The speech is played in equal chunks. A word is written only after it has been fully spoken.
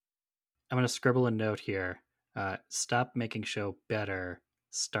I'm gonna scribble a note here. Stop making show better.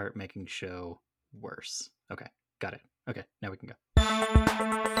 Start making show worse. Okay, got it. Okay, now we can go.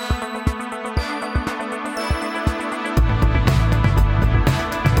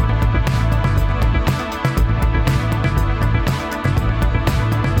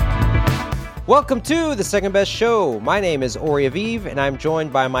 Welcome to the Second Best Show. My name is Ori Aviv, and I'm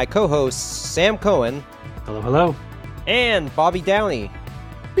joined by my co-hosts Sam Cohen. Hello, hello. And Bobby Downey.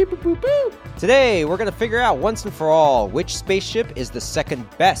 Beep, boop, boop, boop. Today, we're going to figure out once and for all which spaceship is the second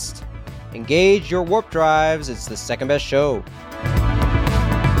best. Engage your warp drives. It's the Second Best Show.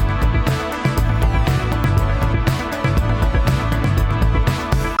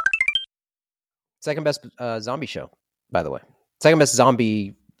 Second best zombie show, by the way. Second best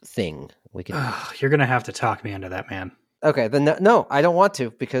zombie thing. We can. You're gonna have to talk me into that, man. Okay, then no, I don't want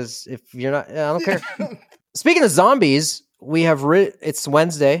to, because if you're not, I don't care. Speaking of zombies, we have it's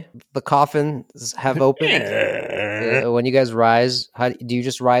Wednesday. The coffins have opened. When you guys rise, how do you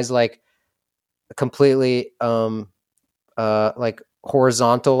just rise like completely like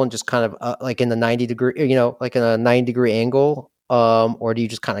horizontal and just kind of like in the 90 degree, like in a 90-degree angle? Or do you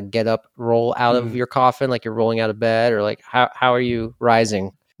just kind of get up, roll out of your coffin like you're rolling out of bed, or like how are you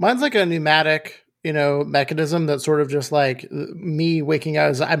rising? Mine's like a pneumatic, mechanism that's sort of just like me waking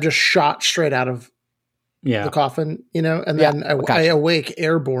up. I'm just shot straight out of the coffin, and then I awake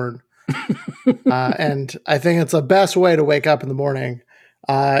airborne. And I think it's the best way to wake up in the morning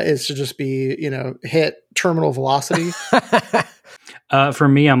is to just be, hit terminal velocity. For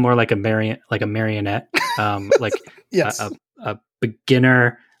me, I'm more like a marionette, like yes. a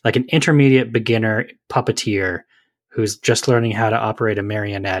beginner, like an intermediate beginner puppeteer who's just learning how to operate a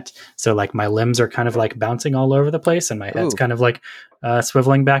marionette. So like my limbs are kind of like bouncing all over the place and my head's kind of like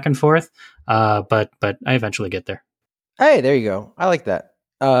swiveling back and forth. But I eventually get there. Hey, there you go. I like that.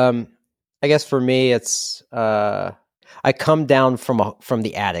 I guess for me, it's I come down from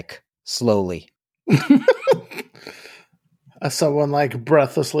the attic slowly. Someone like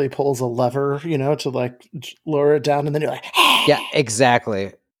breathlessly pulls a lever, to like lower it down, and then you're like, yeah,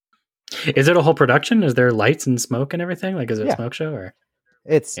 exactly. Is it a whole production? Is there lights and smoke and everything? Like, is it a smoke show or?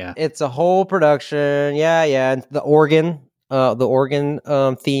 It's a whole production. Yeah. And the organ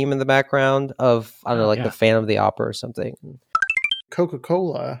theme in the background of, I don't know, like the Phantom of the Opera or something.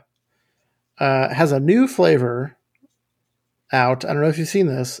 Coca-Cola has a new flavor out. I don't know if you've seen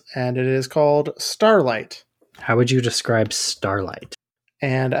this, and it is called Starlight. How would you describe Starlight?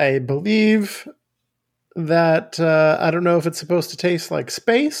 And I believe that, I don't know if it's supposed to taste like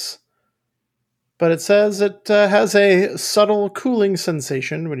space, but it says it has a subtle cooling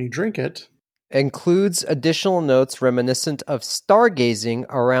sensation when you drink it. Includes additional notes reminiscent of stargazing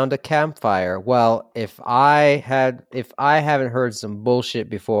around a campfire. Well, if I haven't heard some bullshit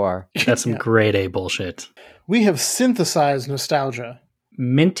before. That's some grade A bullshit. We have synthesized nostalgia.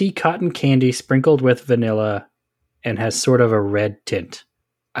 Minty cotton candy sprinkled with vanilla and has sort of a red tint.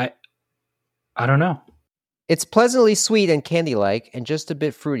 I don't know. It's pleasantly sweet and candy-like and just a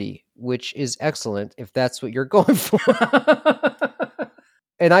bit fruity, which is excellent if that's what you're going for.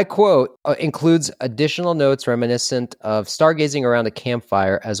 And I quote, includes additional notes reminiscent of stargazing around a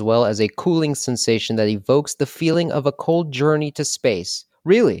campfire, as well as a cooling sensation that evokes the feeling of a cold journey to space.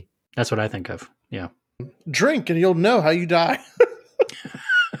 Really? That's what I think of. Yeah. Drink and you'll know how you die.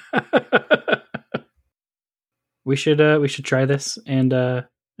 We should try this and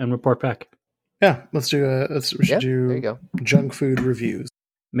report back. Yeah, we should do there you go. Junk food reviews.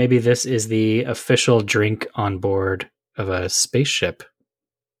 Maybe this is the official drink on board of a spaceship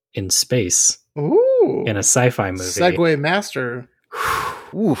in space. Ooh. In a sci-fi movie. Segway master.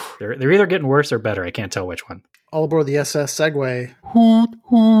 Oof. They're either getting worse or better. I can't tell which one. All aboard the SS Segway. Hoot,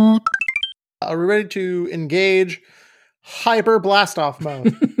 hoot. Are we ready to engage hyper blast-off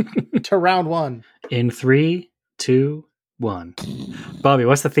mode to round one? In 3, 2, 1. Bobby,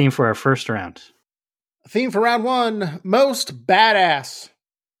 what's the theme for our first round? Theme for round one, most badass.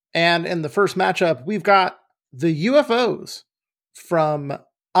 And in the first matchup, we've got the UFOs from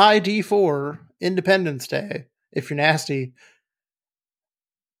ID4 Independence Day, if you're nasty.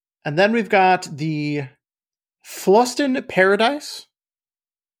 And then we've got the Flustin Paradise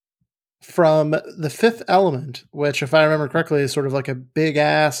from The Fifth Element, which, if I remember correctly, is sort of like a big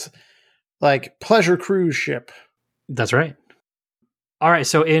ass, like pleasure cruise ship. That's right. All right.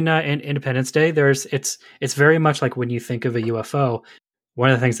 So in Independence Day, it's very much like when you think of a UFO. One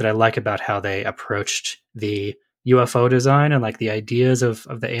of the things that I like about how they approached the UFO design and like the ideas of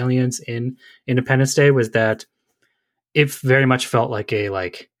the aliens in Independence Day was that it very much felt like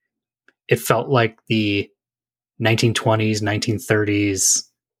it felt like the 1920s, 1930s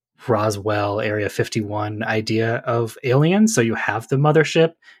Roswell Area 51 idea of aliens. So you have the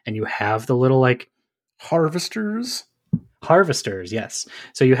mothership and you have the little like harvesters. Yes.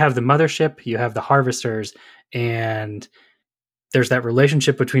 So you have the mothership, you have the harvesters, and there's that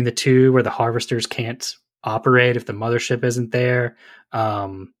relationship between the two where the harvesters can't operate if the mothership isn't there.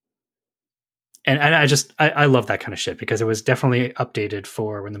 And I love that kind of shit because it was definitely updated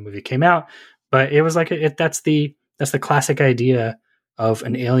for when the movie came out, but it was like that's the classic idea of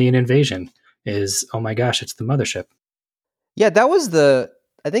an alien invasion is, oh my gosh, it's the mothership. Yeah,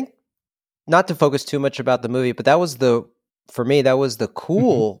 I think, not to focus too much about the movie, but for me, that was the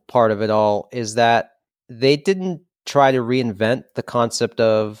cool part of it all, is that they didn't try to reinvent the concept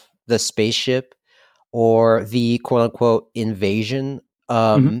of the spaceship or the quote unquote invasion.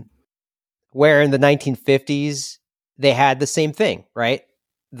 Where in the 1950s, they had the same thing, right?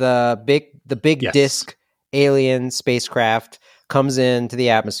 The big Yes. disc alien spacecraft comes into the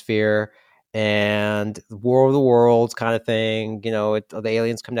atmosphere and War of the Worlds kind of thing. The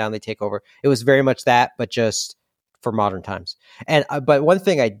aliens come down, they take over. It was very much that, but just for modern times. And but one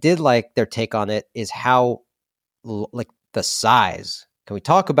thing I did like their take on it is how like the size. Can we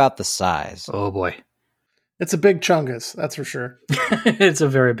talk about the size? Oh boy. It's a big chungus, that's for sure. It's a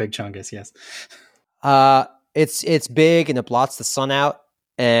very big chungus, yes. It's big and it blots the sun out,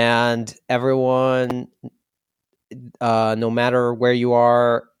 and everyone, no matter where you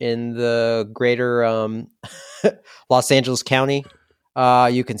are in the greater Los Angeles County,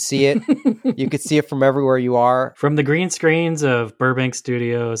 you can see it. You can see it from everywhere you are. From the green screens of Burbank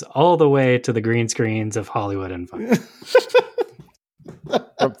Studios all the way to the green screens of Hollywood and Vine.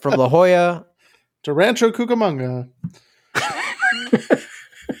 from La Jolla to Rancho Cucamonga.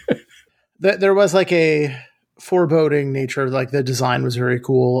 There was like a foreboding nature, like the design was very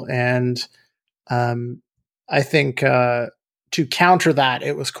cool. And I think to counter that,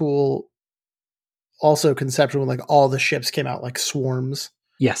 it was cool also conceptual, like all the ships came out like swarms.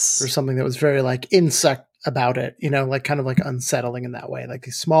 Yes. Or something that was very like insect about it, like kind of like unsettling in that way. Like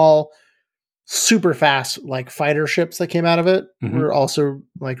these small, super fast like fighter ships that came out of it were also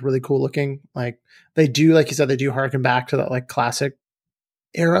like really cool looking. Like they do, like you said, they do harken back to that like classic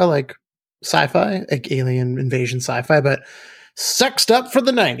era, like sci-fi, like alien invasion sci-fi, but sexed up for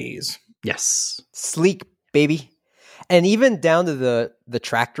the 90s. Yes. Sleek, baby. And even down to the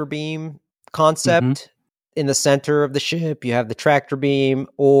tractor beam concept in the center of the ship. You have the tractor beam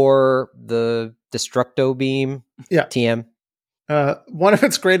or the destructo beam. Yeah. TM. One of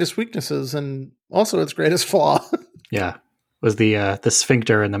its greatest weaknesses and also its greatest flaw. Yeah. Was the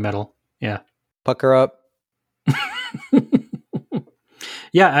sphincter in the middle. Yeah. Pucker up.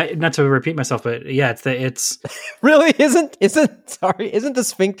 Yeah, not to repeat myself, but yeah, it's really isn't the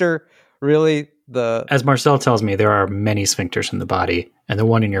sphincter really the... As Marcel tells me, there are many sphincters in the body, and the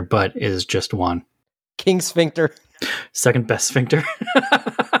one in your butt is just one. King sphincter. Second best sphincter.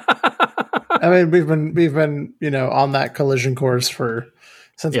 I mean, we've been on that collision course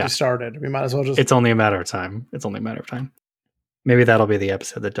since we started. We might as well just... It's only a matter of time. Maybe that'll be the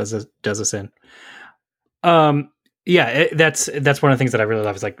episode that does us in. Yeah, that's one of the things that I really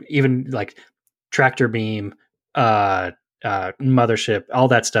love is like even like tractor beam, mothership, all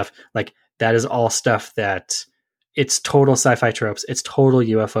that stuff. Like that is all stuff that it's total sci-fi tropes. It's total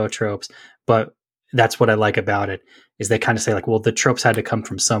UFO tropes. But that's what I like about it is they kind of say like, well, the tropes had to come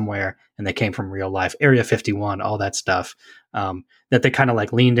from somewhere and they came from real life. Area 51, all that stuff, that they kind of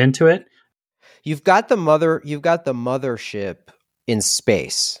like leaned into it. You've got the mothership in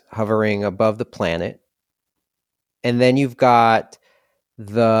space hovering above the planet. And then you've got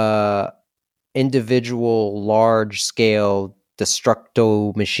the individual large scale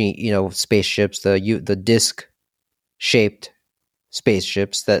destructo machine, spaceships, the disc shaped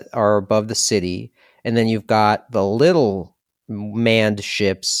spaceships that are above the city. And then you've got the little manned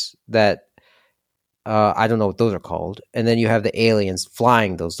ships that I don't know what those are called. And then you have the aliens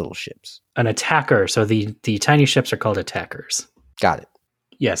flying those little ships. An attacker. So the tiny ships are called attackers. Got it.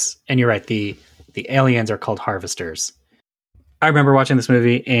 Yes. And you're right. The aliens are called harvesters. I remember watching this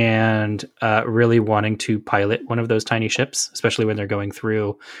movie and really wanting to pilot one of those tiny ships, especially when they're going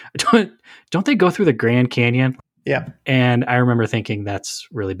through. Don't they go through the Grand Canyon? Yeah. And I remember thinking that's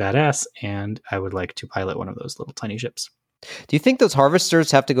really badass, and I would like to pilot one of those little tiny ships. Do you think those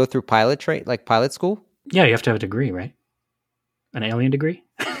harvesters have to go through pilot school? Yeah, you have to have a degree, right? An alien degree?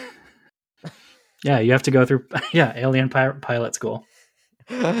 Yeah, you have to go through alien pilot school.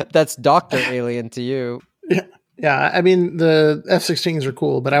 That's Dr. Alien to you. Yeah, I mean, the F-16s are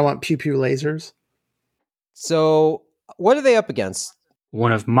cool, but I want Pew Pew lasers. So, what are they up against?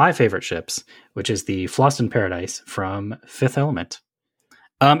 One of my favorite ships, which is the Fhloston Paradise from Fifth Element.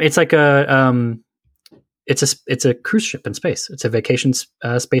 It's like it's a cruise ship in space. It's a vacation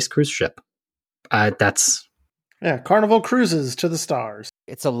space cruise ship. That's Carnival Cruises to the stars.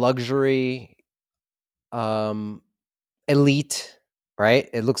 It's a luxury, elite, right?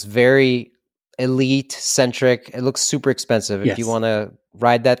 It looks very elite centric. It looks super expensive. Yes. If you want to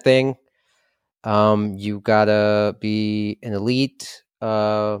ride that thing, you gotta be an elite,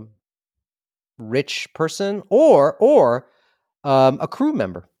 rich person or a crew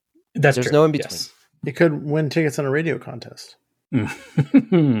member. There's true. No in between. Yes. You could win tickets in a radio contest.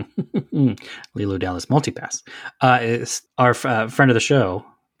 Lilo Dallas Multipass. Is our friend of the show,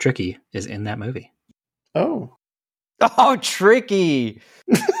 Tricky, is in that movie. Oh, Tricky!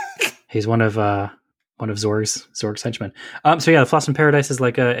 He's one of Zorg's henchmen. So yeah, the Floss in Paradise is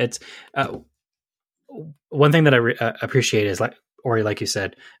like it's one thing that I appreciate is like Ori, like you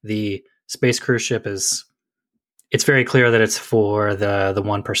said, the space cruise ship is. It's very clear that it's for the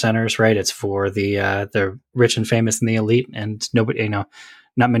one percenters, right? It's for the rich and famous and the elite, and nobody, not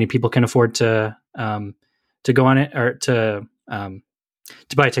many people can afford to go on it or to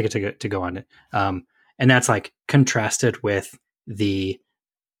buy a ticket to go on it. And that's like contrasted with the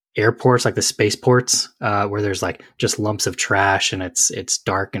airports, like the spaceports, where there's like just lumps of trash and it's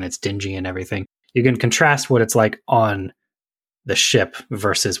dark and it's dingy and everything. You can contrast what it's like on the ship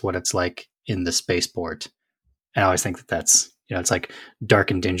versus what it's like in the spaceport. And I always think that's, it's like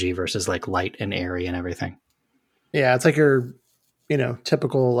dark and dingy versus like light and airy and everything. Yeah, it's like your,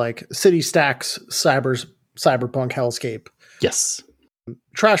 typical like city stacks cyberpunk hellscape. Yes.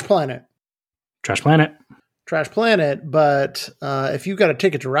 Trash Planet. But if you've got a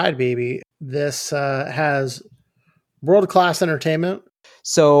ticket to ride, baby, this has world-class entertainment.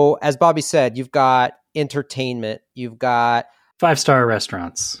 So, as Bobby said, you've got entertainment. You've got 5-star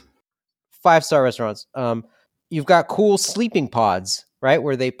restaurants. 5-star restaurants. You've got cool sleeping pods, right?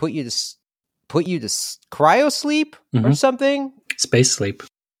 Where they put you to cryo sleep or something. Space sleep.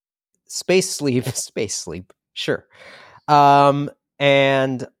 Sure. And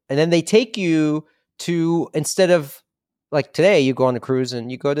then they take you to, instead of like today, you go on a cruise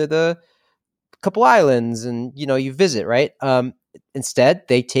and you go to the couple islands and, you visit, right? Instead,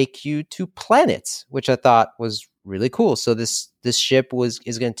 they take you to planets, which I thought was really cool. So this ship is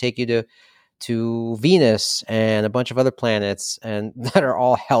going to take you to Venus and a bunch of other planets, and that are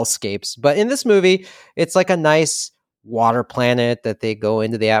all hellscapes. But in this movie, it's like a nice water planet that they go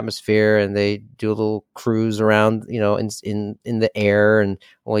into the atmosphere and they do a little cruise around, in the air, and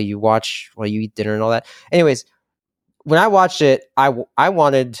while you eat dinner and all that. Anyways, when I watched it, I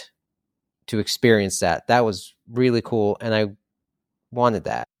wanted to experience that. That was really cool, and I wanted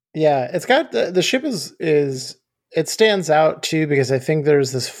that. Yeah, it's got the ship is it stands out too because I think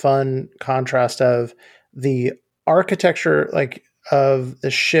there's this fun contrast of the architecture, like of the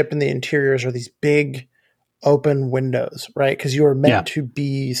ship and the interiors are these big open windows, right? Because you are meant to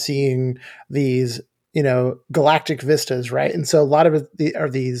be seeing these, galactic vistas, right? And so a lot of it are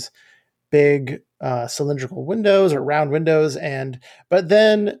these big cylindrical windows or round windows, but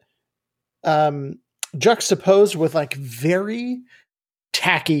then juxtaposed with like very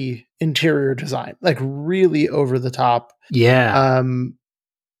tacky interior design, like really over the top. Yeah.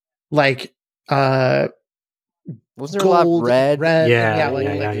 Like wasn't there gold, a lot of red?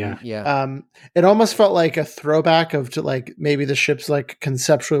 Yeah. It almost felt like a throwback to like maybe the ship's like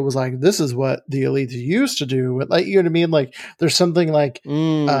conceptually was like, this is what the elites used to do. Like, you know what I mean? Like there's something like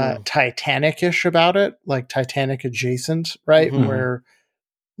Titanic-ish about it, like Titanic adjacent, right? Mm-hmm. Where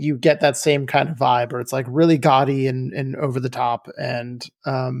you get that same kind of vibe where it's like really gaudy and over the top, and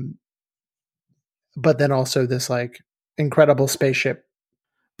but then also this like incredible spaceship.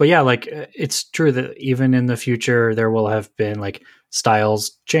 But yeah, like it's true that even in the future there will have been like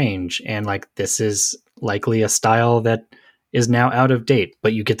styles change, and like this is likely a style that is now out of date,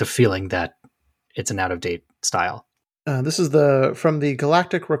 but you get the feeling that it's an out of date style. This is from the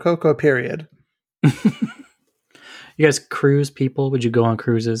Galactic Rococo period. You guys cruise people? Would you go on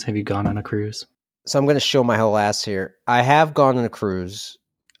cruises? Have you gone on a cruise? So I'm going to show my whole ass here. I have gone on a cruise.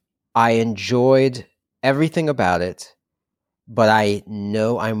 I enjoyed everything about it, but I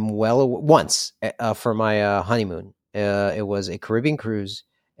know I'm once for my honeymoon. It was a Caribbean cruise,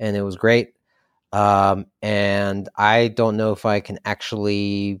 and it was great. And I don't know if I can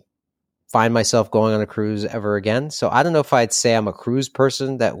actually find myself going on a cruise ever again. So I don't know if I'd say I'm a cruise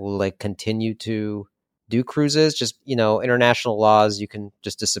person that will like continue to do cruises. Just, international laws, you can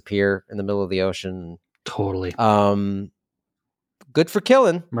just disappear in the middle of the ocean. Totally. Good for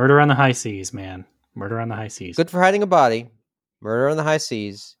killing. Murder on the high seas, man. Murder on the high seas. Good for hiding a body. Murder on the high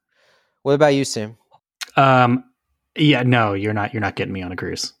seas. What about you, Sam? Yeah, no, you're not getting me on a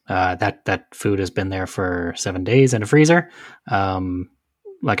cruise. That food has been there for 7 days in a freezer.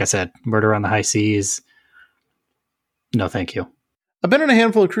 Like I said, murder on the high seas. No, thank you. I've been on a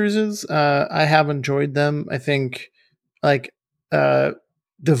handful of cruises. I have enjoyed them. I think, like,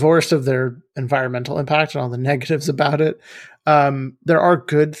 divorced of their environmental impact and all the negatives about it, there are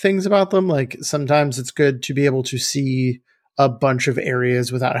good things about them. Like, sometimes it's good to be able to see a bunch of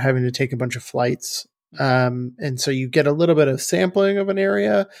areas without having to take a bunch of flights. And so you get a little bit of sampling of an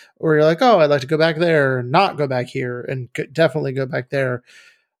area, or you're like, oh, I'd like to go back there and not go back here, and definitely go back there.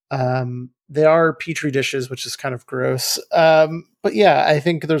 They are petri dishes, which is kind of gross. But yeah, I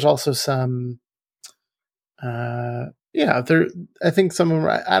think there's also some, there, I think some of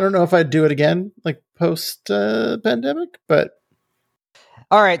them, I don't know if I'd do it again, like post pandemic, but.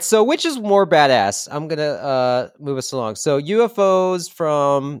 All right. So which is more badass? I'm going to move us along. So UFOs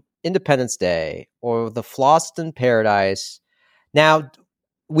from Independence Day or the Floston Paradise. Now,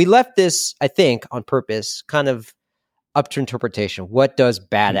 we left this, I think, on purpose, kind of up to interpretation. What does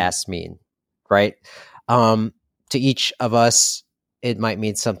badass mean? Right? To each of us, it might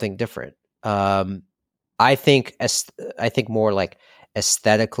mean something different. I think more like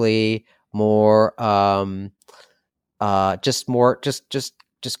aesthetically, more just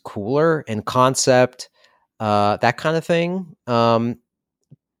cooler in concept, that kind of thing. How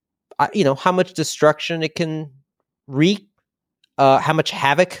much destruction it can wreak, how much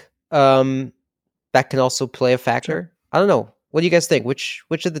havoc that can also play a factor. Sure. I don't know. What do you guys think? Which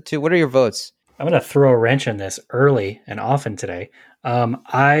of the two? What are your votes? I'm going to throw a wrench in this early and often today.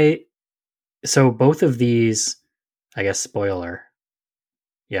 So both of these, I guess, spoiler.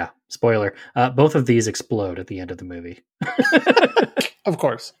 Yeah, spoiler. Both of these explode at the end of the movie. Of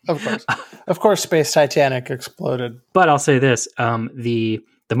course. Space Titanic exploded. But I'll say this: the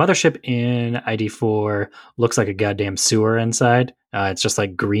mothership in ID4 looks like a goddamn sewer inside. It's just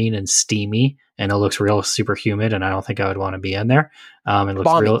like green and steamy, and it looks real super humid. And I don't think I would want to be in there. It looks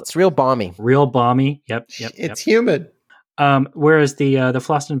balmy. It's real balmy. Real balmy. Yep. It's humid. Whereas the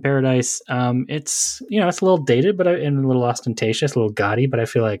Floston Paradise, it's it's a little dated, but and a little ostentatious, a little gaudy. But I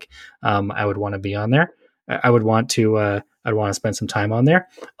feel like I would want to be on there. I would want to. I'd want to spend some time on there.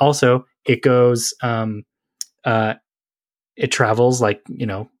 Also, it goes. It travels like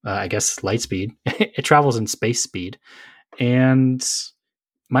I guess light speed. It travels in space speed, and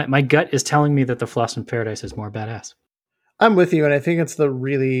my gut is telling me that the Floston Paradise is more badass. I'm with you, and I think it's the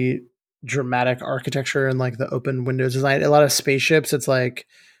really dramatic architecture and like the open windows design. A lot of spaceships, it's like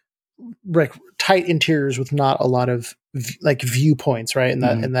tight interiors with not a lot of like viewpoints, right? And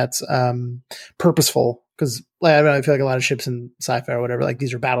that and that's purposeful, because like, I don't know, I feel like a lot of ships in sci-fi or whatever, like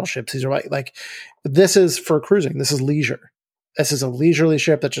these are battleships. These are like this is for cruising. This is leisure. This is a leisurely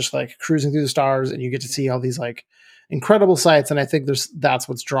ship that's just like cruising through the stars, and you get to see all these like incredible sights. And I think that's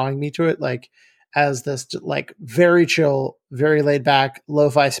what's drawing me to it. Like, as this like very chill, very laid back,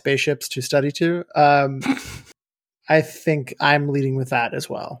 lo-fi spaceships to study to. I think I'm leading with that as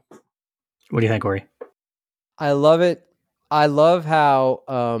well. What do you think, Corey? I love it. I love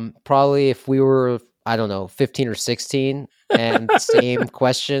how probably if we were, I don't know, 15 or 16 and same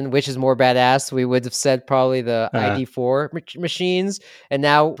question, which is more badass, we would have said probably the ID4 machines. And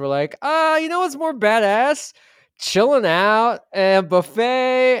now we're like, what's more badass? Chilling out and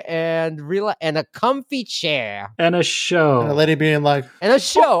buffet and a comfy chair and a show and a lady being like and a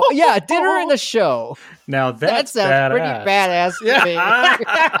show. Yeah, dinner and a show. Now that sounds badass. Pretty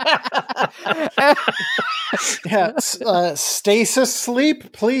badass. Yeah, stasis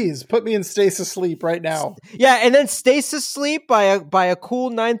sleep, please put me in stasis sleep right now. Yeah, and then stasis sleep by a cool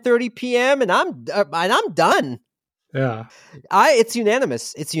 9:30 p.m. and I'm done. Yeah, it's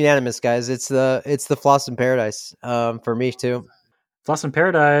unanimous. It's unanimous, guys. It's the Floston Paradise for me too. Floston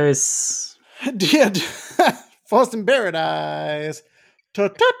Paradise. Yeah, Floston Paradise.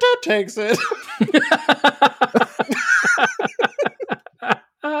 Takes it.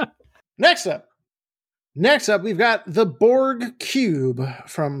 Next up, we've got the Borg Cube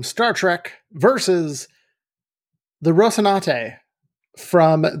from Star Trek versus the Rocinante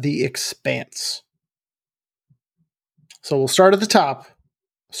from The Expanse. So we'll start at the top.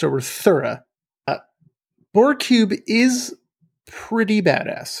 So we're thorough. Borg Cube is pretty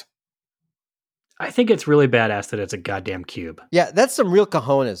badass. I think it's really badass that it's a goddamn cube. Yeah, that's some real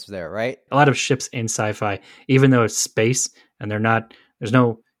cojones there, right? A lot of ships in sci-fi, even though it's space and there's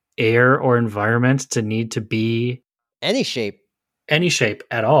no air or environment to need to be any shape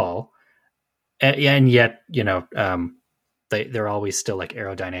at all. And yet, they're always still like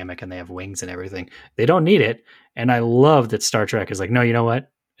aerodynamic and they have wings and everything. They don't need it. And I love that Star Trek is like, no, you know what?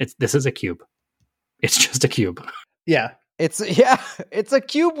 This is a cube. It's just a cube. Yeah. It's a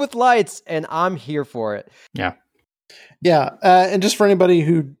cube with lights, and I'm here for it. Yeah. Yeah. And just for anybody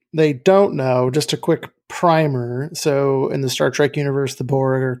who they don't know, just a quick primer. So in the Star Trek universe, the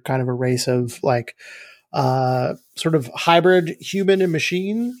Borg are kind of a race of like sort of hybrid human and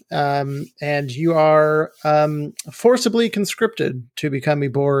machine. And you are forcibly conscripted to become a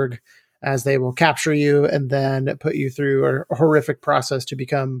Borg, as they will capture you and then put you through a horrific process to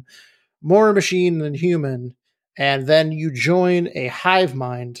become more machine than human. And then you join a hive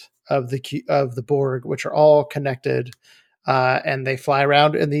mind of the Borg, which are all connected. And they fly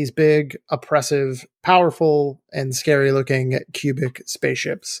around in these big, oppressive, powerful, and scary-looking cubic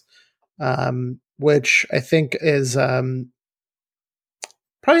spaceships, which I think is probably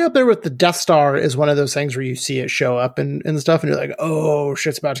up there with the Death Star. Is one of those things where you see it show up and stuff, and you're like, "Oh,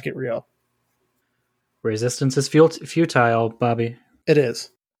 shit's about to get real." Resistance is futile, Bobby. It is.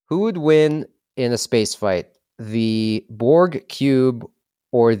 Who would win in a space fight? The Borg cube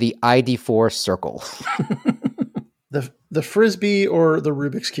or the ID4 circle? The Frisbee or the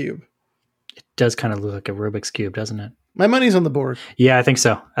Rubik's Cube? It does kind of look like a Rubik's Cube, doesn't it? My money's on the Borg. Yeah, I think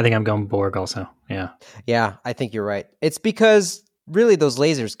so. I think I'm going Borg also. Yeah. Yeah, I think you're right. It's because really those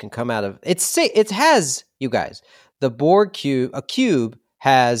lasers can come out of it has, you guys, the Borg cube, a cube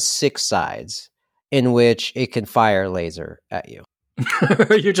has 6 sides in which it can fire a laser at you.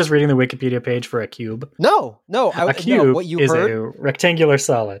 You're just reading the Wikipedia page for a cube. No. A cube what you is heard, a rectangular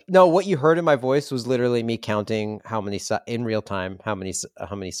solid. No, what you heard in my voice was literally me counting how many in real time how many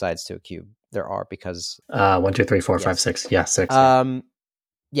sides to a cube there are, because 1, 2, 3, 4, 5, 6. Yeah, 6.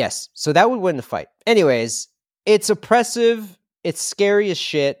 Yes. So that would win the fight. Anyways, it's oppressive. It's scary as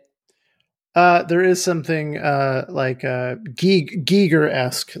shit. There is something like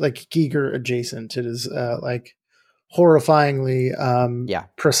Giger-esque, like Giger adjacent. It is like horrifyingly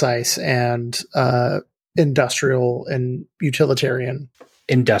precise and industrial and utilitarian.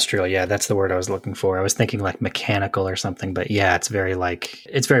 Industrial, yeah, that's the word I was looking for. I was thinking like mechanical or something, but yeah, it's very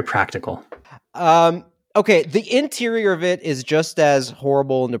practical. Okay, the interior of it is just as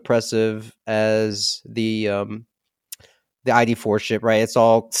horrible and oppressive as the ID4 ship, right? It's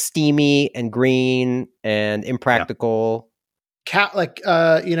all steamy and green and impractical.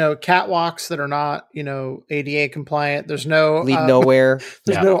 Catwalks that are not, ADA compliant. There's no lead nowhere.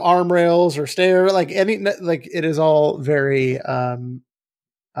 There's no arm rails or stair. It is all very.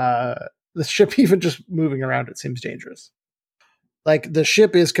 The ship, even just moving around, it seems dangerous. Like the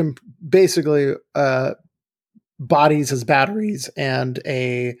ship is basically bodies as batteries and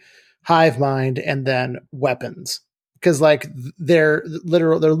a hive mind, and then weapons. Because like their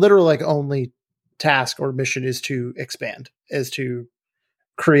literal like only task or mission is to expand, is to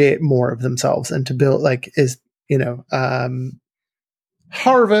create more of themselves and to build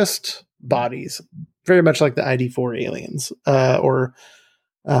harvest bodies, very much like the ID4 aliens, or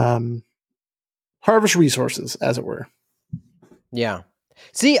harvest resources, as it were. Yeah.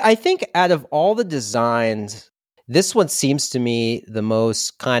 See, I think out of all the designs, this one seems to me the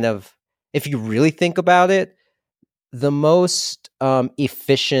most kind of, if you really think about it, the most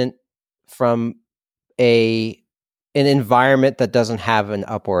efficient from an environment that doesn't have an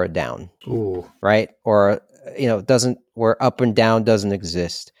up or a down. Ooh. Right? Or doesn't, where up and down doesn't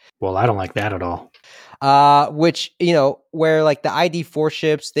exist. Well, I don't like that at all. Which, where like the ID4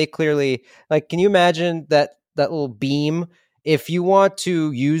 ships, they clearly, like, can you imagine that little beam? If you want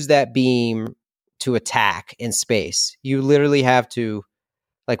to use that beam to attack in space, you literally have to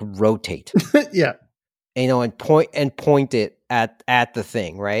like rotate. Yeah. And point it at the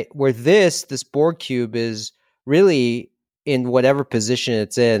thing, right? Where this Borg cube is really in whatever position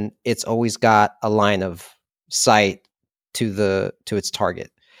it's in, it's always got a line of sight to its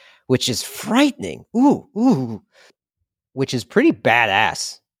target, which is frightening. Ooh, which is pretty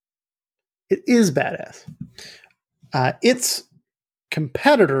badass. It is badass. Its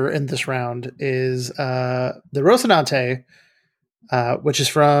competitor in this round is the Rocinante, which is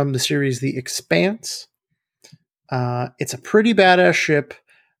from the series The Expanse. It's a pretty badass ship.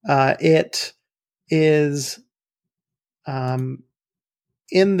 It is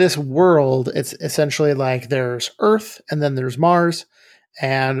in this world, it's essentially like there's Earth and then there's Mars,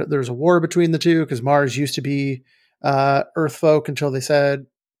 and there's a war between the two because Mars used to be Earth folk until they said,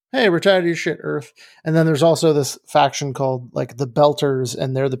 hey, we're tired of your shit, Earth. And then there's also this faction called like the Belters,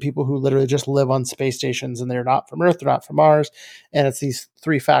 and they're the people who literally just live on space stations, and they're not from Earth, they're not from Mars. And it's these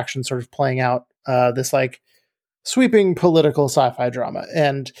 3 factions sort of playing out this like sweeping political sci-fi drama.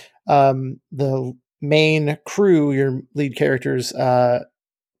 And the main crew, your lead characters,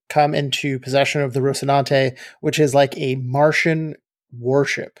 come into possession of the Rocinante, which is like a Martian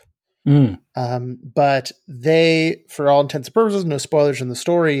warship. But they, for all intents and purposes, no spoilers in the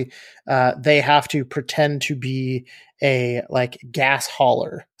story, they have to pretend to be a like gas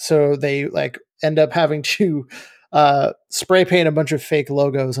hauler. So they like end up having to spray paint a bunch of fake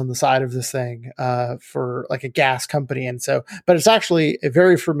logos on the side of this thing for like a gas company. And so, but it's actually a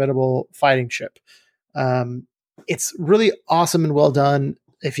very formidable fighting ship. It's really awesome and well done.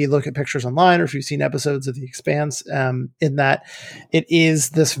 If you look at pictures online or if you've seen episodes of The Expanse, in that it is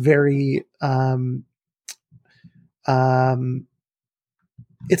this very,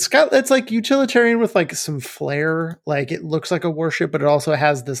 it's like utilitarian with like some flair. Like it looks like a warship, but it also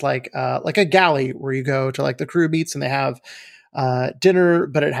has this like a galley where you go to like the crew meets and they have dinner,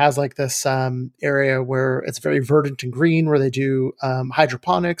 but it has like this area where it's very verdant and green where they do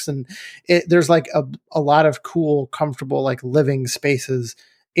hydroponics, and there's like a lot of cool, comfortable like living spaces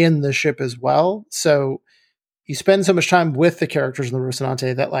in the ship as well. So you spend so much time with the characters in the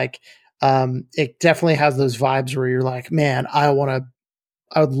Rocinante that like it definitely has those vibes where you're like, man, I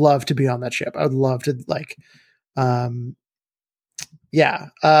would love to be on that ship. I would love to like I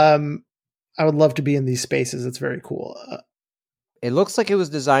would love to be in these spaces. It's very cool. It looks like it was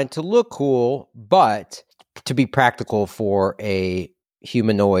designed to look cool, but to be practical for a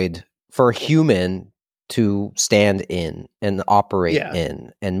humanoid, for a human to stand in and operate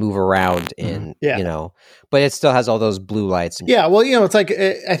in and move around in, you know, but it still has all those blue lights. Well, you know, it's like,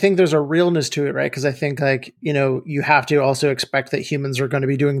 I think there's a realness to it, right? Because I think like, you know, you have to also expect that humans are going to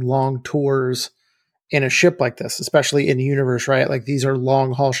be doing long tours in a ship like this, especially in the universe, right? Like these are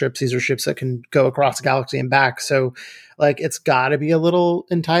long haul ships. These are ships that can go across the galaxy and back. So like, it's gotta be a little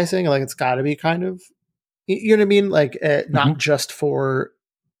enticing. Like it's gotta be kind of, you know what I mean? Like not just for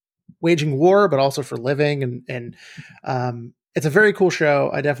waging war, but also for living. And it's a very cool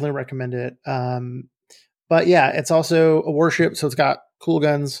show. I definitely recommend it. But yeah, it's also a warship. So it's got cool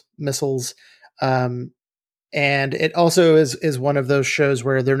guns, missiles. And it also is one of those shows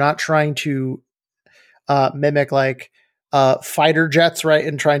where they're not trying to mimic like fighter jets, right?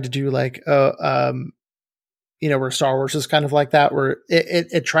 And trying to do like you know, where Star Wars is kind of like that, where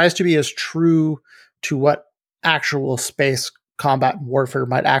it tries to be as true to what actual space combat and warfare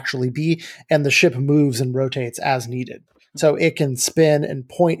might actually be, and the ship moves and rotates as needed. So it can spin and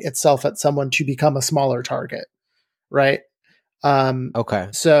point itself at someone to become a smaller target, right? Okay.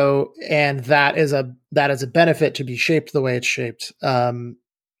 So, and that is a benefit to be shaped the way it's shaped. And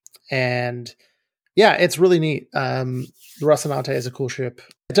yeah, it's really neat. The Rocinante is a cool ship.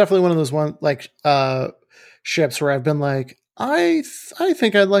 It's definitely one of those ships where I've been like, I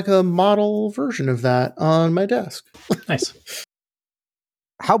think I'd like a model version of that on my desk. Nice.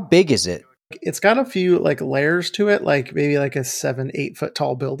 How big is it? It's got a few like layers to it, like maybe like a 7-8 foot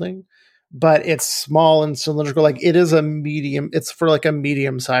tall building, but it's small and cylindrical. Like it is it's for like a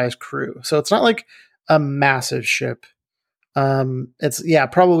medium sized crew. So it's not like a massive ship. It's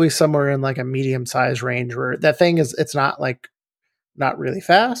probably somewhere in like a medium sized range where that thing is, it's not really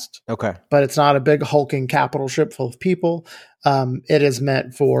fast. Okay. But it's not a big hulking capital ship full of people. It is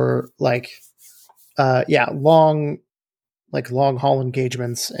meant for long haul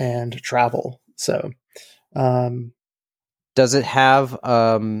engagements and travel. So, does it have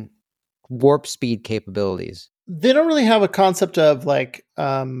warp speed capabilities? They don't really have a concept of like,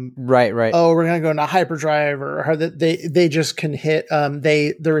 right. Oh, we're going to go into hyperdrive or how they just can hit,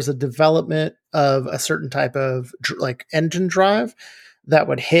 there is a development of a certain type of like engine drive that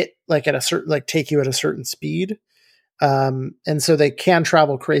would hit like at a certain, like take you at a certain speed. And so they can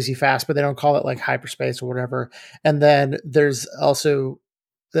travel crazy fast, but they don't call it like hyperspace or whatever. And then there's also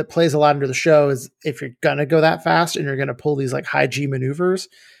that plays a lot into the show is if you're going to go that fast and you're going to pull these like high G maneuvers,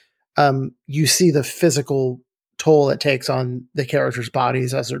 you see the physical toll it takes on the characters'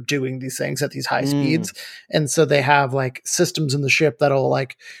 bodies as they're doing these things at these high speeds. And so they have like systems in the ship that'll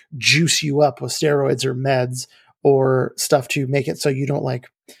like juice you up with steroids or meds or stuff to make it so you don't like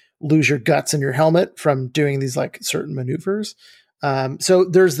lose your guts in your helmet from doing these like certain maneuvers. So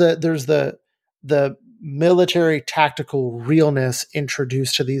there's the military tactical realness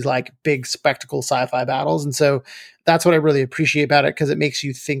introduced to these like big spectacle sci-fi battles. And so that's what I really appreciate about it, because it makes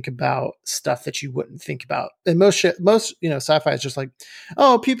you think about stuff that you wouldn't think about. And most sci-fi is just like,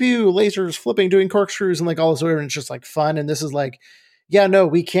 oh, pew pew, lasers flipping, doing corkscrews and like all this, whatever, and it's just like fun. And this is like, yeah, no,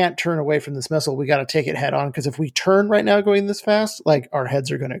 we can't turn away from this missile. We got to take it head on, because if we turn right now going this fast, like our heads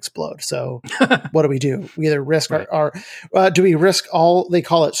are going to explode. So what do? We either risk do we risk all, they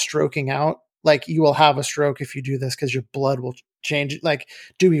call it stroking out. Like you will have a stroke if you do this because your blood will change. Like,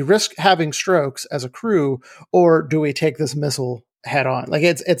 do we risk having strokes as a crew, or do we take this missile head on? Like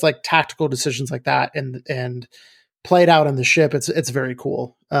it's like tactical decisions like that. And played out in the ship, it's very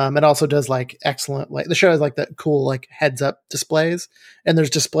cool. It also does like excellent, like the show has like that cool like heads up displays, and there's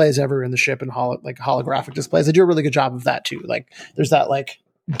displays everywhere in the ship and like holographic displays. They do a really good job of that too. Like there's that like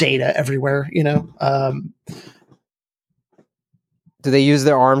data everywhere, you know. Do they use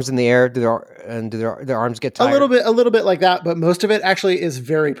their arms in the air? Do their arms get tired? A little bit like that, but most of it actually is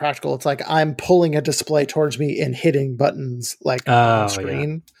very practical. It's like I'm pulling a display towards me and hitting buttons like on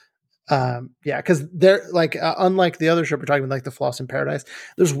screen. Yeah, because they're like unlike the other ship we're talking about, like the Floss in Paradise.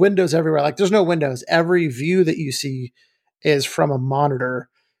 There's windows everywhere. Like there's no windows. Every view that you see is from a monitor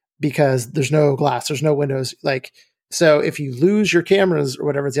because there's no glass. There's no windows. Like so, if you lose your cameras or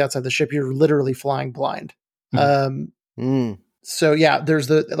whatever's outside the ship, you're literally flying blind. So yeah, there's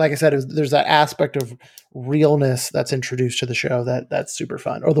like I said, there's that aspect of realness that's introduced to the show that's super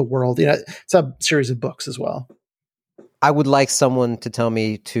fun, or the world. You know, it's a series of books as well. I would like someone to tell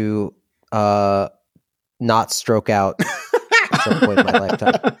me to not stroke out at some point in my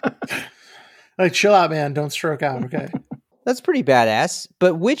lifetime. Like, chill out, man. Don't stroke out. Okay, that's pretty badass.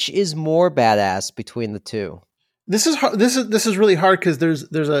 But which is more badass between the two? This is hard. This is really hard because there's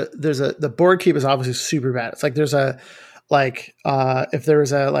the board keep is obviously super bad. It's like there's a like if there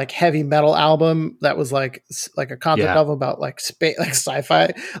was a like heavy metal album that was like a concept album about like space, like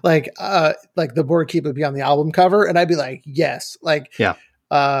sci-fi, like the board keep would be on the album cover, and I'd be like, yes, like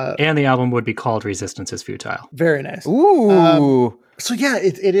and the album would be called Resistance is Futile. Very nice. Ooh. So yeah,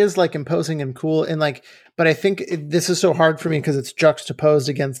 it is like imposing and cool, and like, but I think this is so hard for me because it's juxtaposed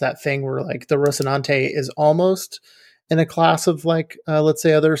against that thing where like the Rocinante is almost in a class of like, let's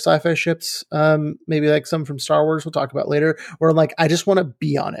say other sci-fi ships, maybe like some from Star Wars we'll talk about later, where like, I just want to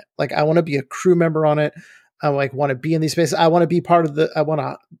be on it. Like I want to be a crew member on it. I like want to be in these spaces. I want to be part of I want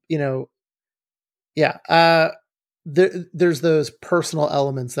to, you know, there's those personal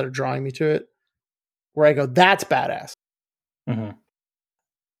elements that are drawing me to it where I go, that's badass. Mm-hmm.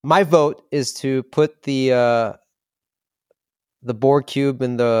 My vote is to put the board cube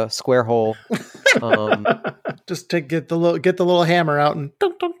in the square hole. Just to get the little hammer out and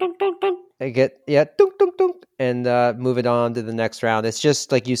dunk, dunk, dunk, dunk, dunk. Dunk, dunk, dunk, and move it on to the next round. It's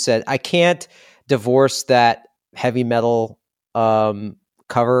just like you said, I can't divorce that heavy metal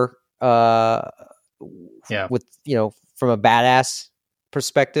cover with, you know, from a badass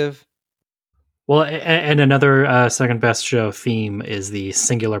perspective. Well, and another second best show theme is the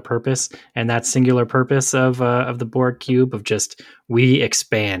singular purpose, and that singular purpose of the board cube of just we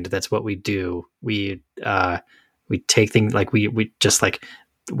expand. That's what we do. We take things like we just like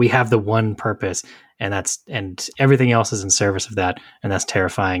we have the one purpose, and everything else is in service of that, and that's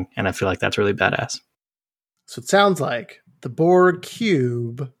terrifying. And I feel like that's really badass. So it sounds like the board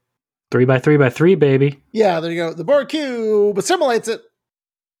cube, 3x3x3, baby. Yeah, there you go. The board cube assimilates it.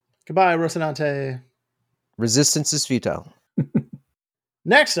 Goodbye, Rocinante. Resistance is futile.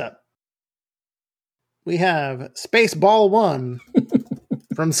 Next up, we have Spaceball 1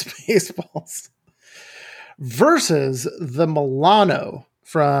 from Spaceballs versus the Milano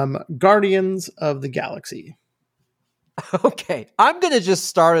from Guardians of the Galaxy. Okay, I'm going to just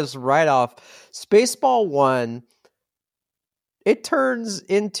start us right off. Spaceball 1, it turns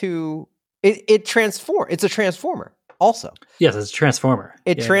into... It transforms. It's a transformer. Also, yes, it's a transformer.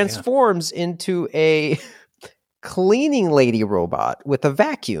 It transforms into a cleaning lady robot with a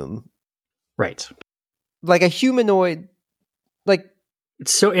vacuum, right? Like a humanoid. Like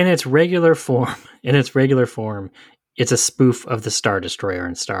so, in its regular form, it's a spoof of the Star Destroyer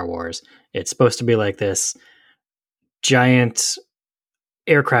in Star Wars. It's supposed to be like this giant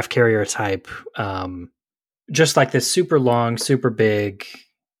aircraft carrier type, just like this super long, super big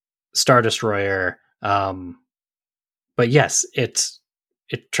Star Destroyer. But yes, it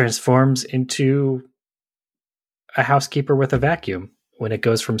transforms into a housekeeper with a vacuum when it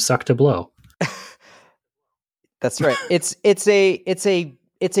goes from suck to blow. That's right. It's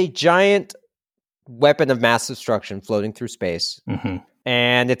a giant weapon of mass destruction floating through space,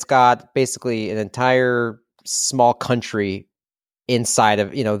 and it's got basically an entire small country inside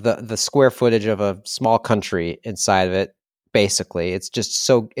of, you know, the square footage of a small country inside of it. Basically, it's just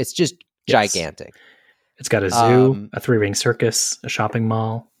gigantic. It's got a zoo, a 3-ring circus, a shopping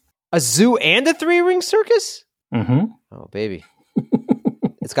mall. A zoo and a 3-ring circus? Mm-hmm. Oh, baby.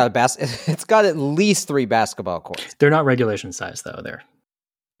 It's got at least 3 basketball courts. They're not regulation size, though. They're.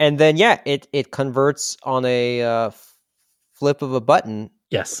 And then, yeah, it converts on a flip of a button.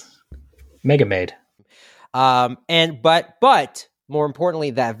 Yes. Mega Made. But more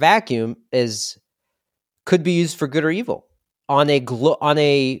importantly, that vacuum could be used for good or evil on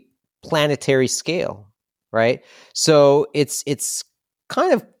a planetary scale. Right. So it's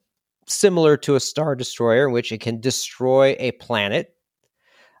kind of similar to a Star Destroyer, in which it can destroy a planet.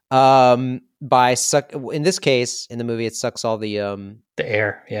 In this case, in the movie, it sucks all the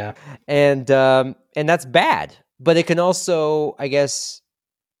air, yeah, and that's bad. But it can also, I guess,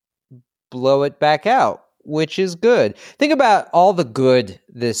 blow it back out, which is good. Think about all the good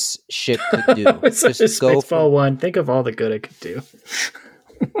this ship could do. It's just Spaceball One. Think of all the good it could do.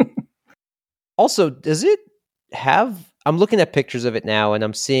 Also, does it have? I'm looking at pictures of it now, and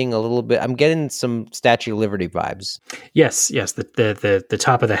I'm seeing a little bit. I'm getting some Statue of Liberty vibes. Yes. The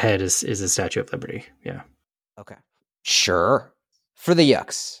top of the head is a Statue of Liberty. Yeah. Okay. Sure. For the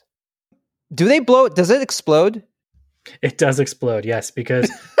yucks. Do they blow it? Does it explode? It does explode, yes, because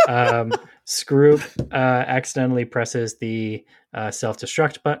Scroop accidentally presses the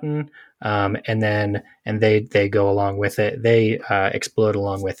self-destruct button, and they go along with it. They explode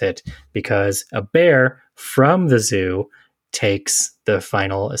along with it because a bear from the zoo takes the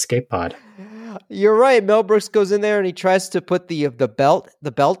final escape pod. You're right. Mel Brooks goes in there and he tries to put the belt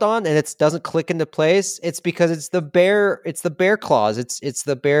on, and it doesn't click into place. It's because it's the bear claws. It's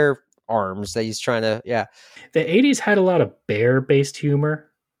the bear arms that he's trying to. Yeah. The 80s had a lot of bear-based humor.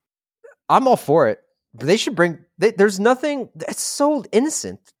 I'm all for it. But they should bring. There's nothing. It's so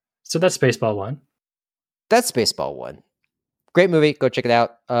innocent. So that's Spaceball One. That's Spaceball One. Great movie. Go check it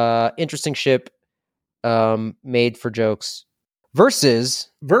out. Interesting ship. Made for jokes. Versus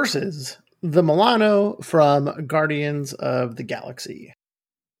the Milano from Guardians of the Galaxy.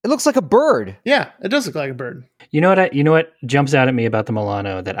 It looks like a bird. Yeah, it does look like a bird. You know what jumps out at me about the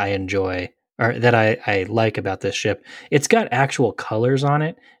Milano that I enjoy, or that I like about this ship? It's got actual colors on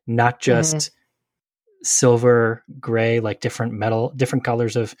it, not just silver, gray, like different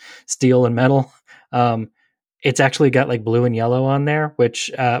colors of steel and metal. It's actually got like blue and yellow on there, which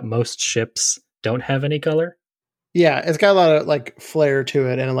most ships don't have any color. Yeah, it's got a lot of like flair to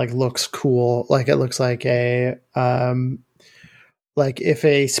it, and it like looks cool. Like it looks like a like if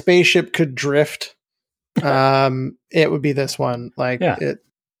a spaceship could drift, it would be this one. Like if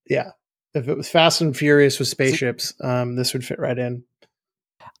it was Fast and Furious with spaceships, this would fit right in.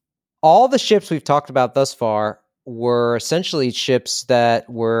 All the ships we've talked about thus far were essentially ships that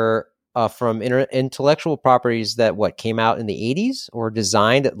were from intellectual properties that came out in the 80s or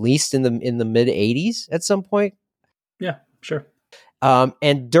designed at least in the mid 80s at some point. Yeah, sure.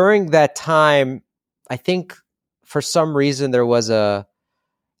 And during that time, I think for some reason there was a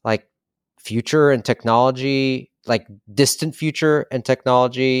like future and technology, like distant future and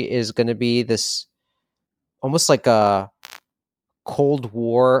technology is going to be this almost like a Cold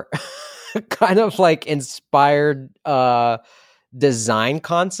War kind of like inspired design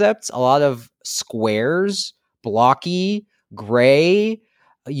concepts. A lot of squares, blocky, gray,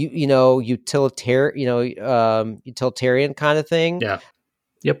 utilitarian kind of thing. Yeah.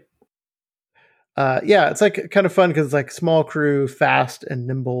 Yep. It's like kind of fun because it's like small crew, fast and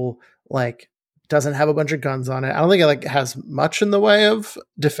nimble, like doesn't have a bunch of guns on it. I don't think it like has much in the way of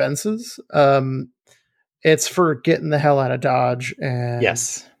defenses. It's for getting the hell out of Dodge and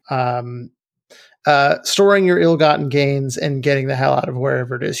storing your ill-gotten gains and getting the hell out of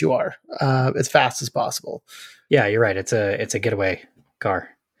wherever it is you are as fast as possible. Yeah, you're right. It's a getaway car.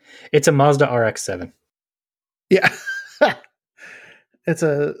 It's a Mazda RX-7. Yeah. It's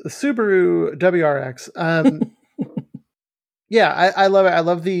a Subaru WRX. I love it. I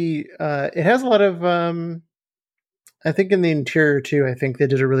love the it has a lot of I think in the interior too, I think they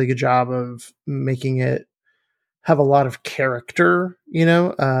did a really good job of making it have a lot of character,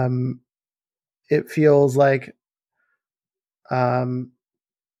 it feels like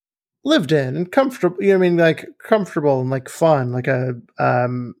lived in and comfortable, like comfortable and like fun, like a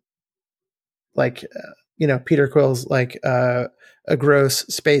Peter Quill's like a gross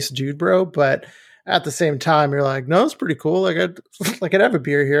space dude bro, but at the same time you're like, no, it's pretty cool. Like I'd have a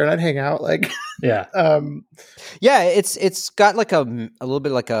beer here and I'd hang out. Like, yeah. It's got like a little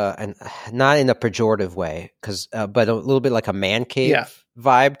bit like and not in a pejorative way, but a little bit like a man cave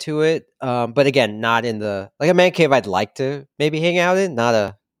vibe to it. But again, not in the, like a man cave I'd like to maybe hang out in,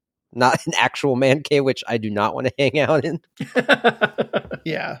 not an actual man cave, which I do not want to hang out in.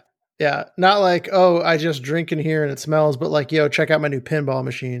 Yeah. Yeah. Not like, oh, I just drink in here and it smells, but like, yo, check out my new pinball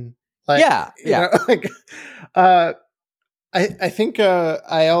machine. Like, I think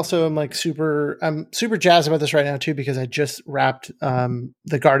I also am like I'm super jazzed about this right now too, because I just wrapped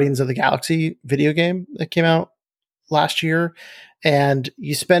the Guardians of the Galaxy video game that came out last year, and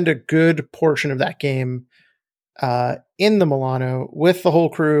you spend a good portion of that game in the Milano with the whole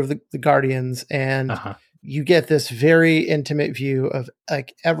crew of the Guardians, and you get this very intimate view of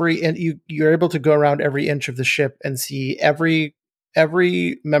like you're able to go around every inch of the ship and see every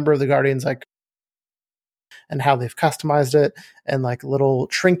every member of the Guardians, like, and how they've customized it, and like little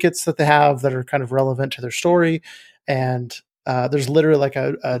trinkets that they have that are kind of relevant to their story. And there's literally like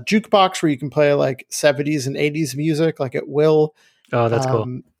a jukebox where you can play like 70s and 80s music like at will. Oh, that's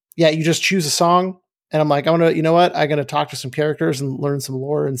cool. Yeah, you just choose a song, and I'm like, I'm going to talk to some characters and learn some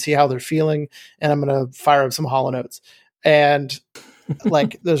lore and see how they're feeling, and I'm going to fire up some Hollow Notes. And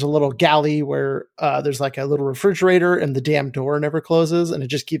like there's a little galley where there's like a little refrigerator, and the damn door never closes, and it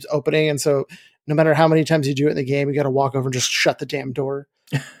just keeps opening. And so no matter how many times you do it in the game, you got to walk over and just shut the damn door.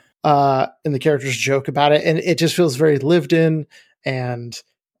 And the characters joke about it, and it just feels very lived in and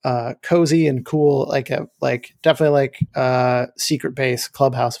cozy and cool, like definitely like secret base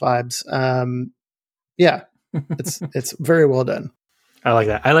clubhouse vibes. Yeah, it's very well done. I like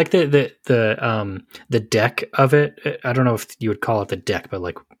that. I like the deck of it. I don't know if you would call it the deck, but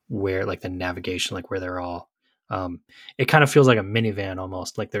like where like the navigation, like where they're all. It kind of feels like a minivan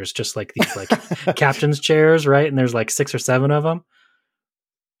almost. Like there's just like these like captain's chairs, right? And there's like 6 or 7 of them.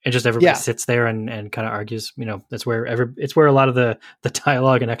 And just everybody sits there and kind of argues. You know, that's where it's where a lot of the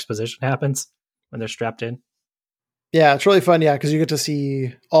dialogue and exposition happens when they're strapped in. Yeah, it's really fun. Yeah, because you get to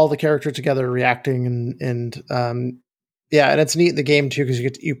see all the characters together reacting, and yeah, and it's neat in the game too because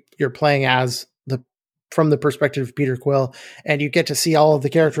you're playing as from the perspective of Peter Quill, and you get to see all of the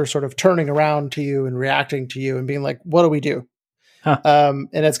characters sort of turning around to you and reacting to you and being like, "What do we do?" Huh.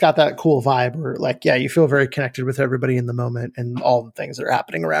 And it's got that cool vibe where, like, yeah, you feel very connected with everybody in the moment and all the things that are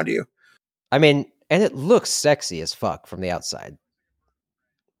happening around you. I mean, and it looks sexy as fuck from the outside.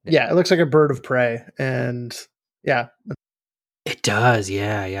 Yeah, it looks like a bird of prey, and yeah, it does.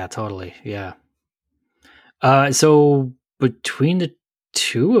 Yeah, totally. Yeah. So between the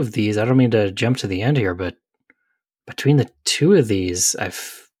 2 of these, I don't mean to jump to the end here, but between the 2 of these, I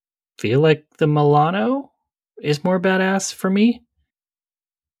feel like the Milano is more badass for me.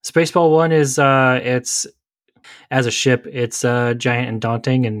 Spaceball 1 is it's as a ship, it's giant and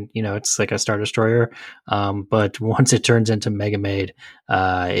daunting, and you know it's like a Star Destroyer. But once it turns into Mega Maid,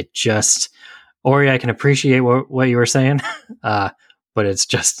 it just Ori, I can appreciate what you were saying, but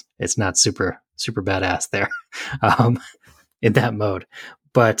it's not super badass there in that mode.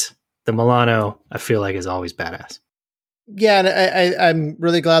 But the Milano, I feel like, is always badass. Yeah, and I'm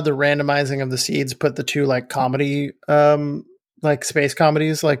really glad the randomizing of the seeds put the 2 like comedy like space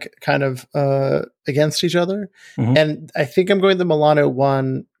comedies like kind of against each other. Mm-hmm. And I think I'm going the Milano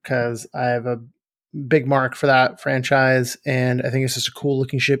 1 because I have a big mark for that franchise, and I think it's just a cool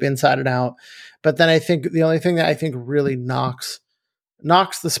looking ship inside and out. But then I think the only thing that I think really knocks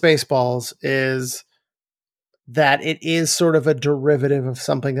the Spaceballs is that it is sort of a derivative of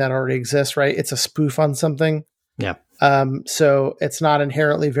something that already exists, right? It's a spoof on something. Yeah. So it's not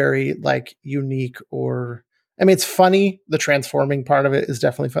inherently very like unique, or I mean, it's funny. The transforming part of it is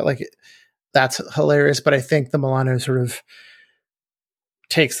definitely fun. Like that's hilarious. But I think the Milano sort of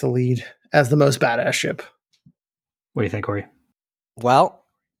takes the lead as the most badass ship. What do you think, Corey? Well,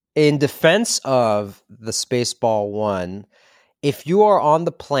 in defense of the Spaceball 1, if you are on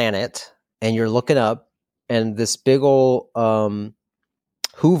the planet and you're looking up and this big old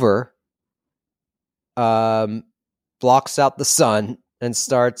Hoover blocks out the sun and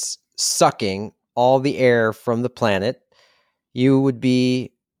starts sucking all the air from the planet, you would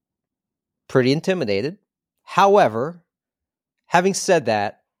be pretty intimidated. However, having said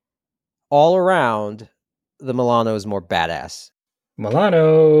that, all around, the Milano is more badass. The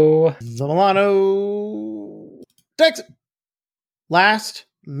Milano. Texas. Last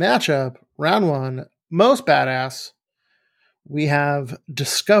matchup, round 1, most badass. We have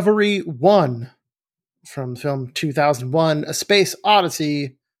Discovery 1 from film 2001, A Space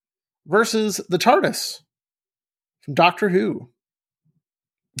Odyssey, versus the TARDIS from Doctor Who.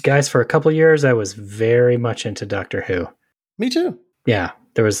 Guys, for a couple years, I was very much into Doctor Who. Me too. Yeah,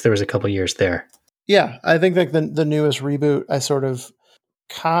 there was a couple years there. Yeah, I think like the newest reboot, I sort of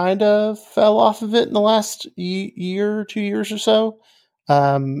kind of fell off of it in the last year, 2 years or so.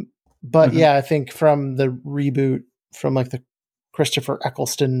 But yeah, I think from the reboot, from like the Christopher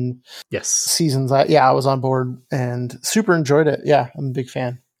Eccleston seasons, I was on board and super enjoyed it. Yeah, I'm a big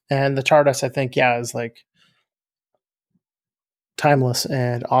fan. And the TARDIS, I think, is like timeless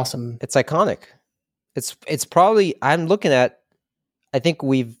and awesome. It's iconic. It's probably, I'm looking at, I think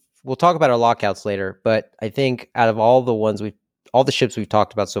we'll talk about our lockouts later, but I think out of all the ships we've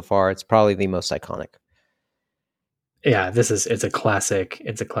talked about so far, it's probably the most iconic. Yeah, it's a classic.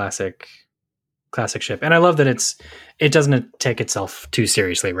 It's a classic ship, and I love that it doesn't take itself too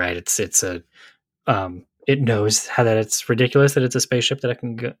seriously, right? It knows that it's ridiculous that it's a spaceship that it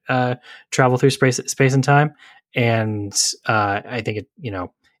can travel through space and time, and I think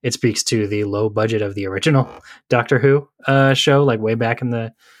it speaks to the low budget of the original Doctor Who show, like way back in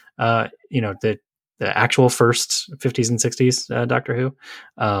the the actual first 50s and 60s Doctor Who.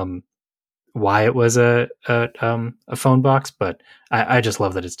 Why it was a phone box, but I just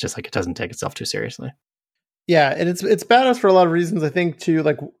love that it's just like it doesn't take itself too seriously. Yeah, and it's badass for a lot of reasons, I think, too,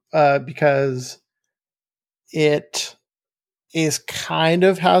 like because it is kind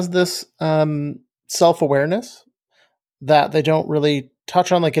of has this self-awareness that they don't really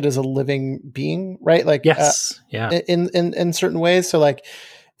touch on, like it is a living being, right? Like yes, in certain ways. So like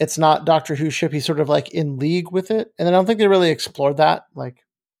it's not Doctor Who ship, he's sort of like in league with it. And I don't think they really explored that like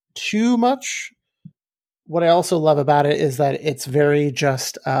too much. What I also love about it is that it's very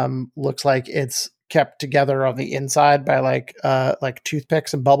just looks like it's kept together on the inside by like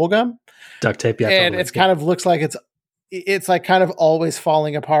toothpicks and bubble gum, duct tape. Yeah, and it's kind of looks like it's like kind of always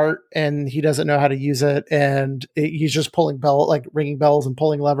falling apart, and he doesn't know how to use it, and he's just ringing bells and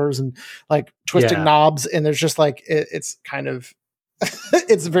pulling levers and like twisting knobs, and there's just like it's kind of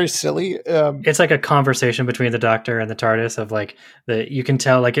it's very silly. It's like a conversation between the Doctor and the TARDIS of like you can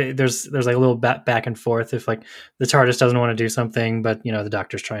tell like there's like a little back and forth if like the TARDIS doesn't want to do something, but the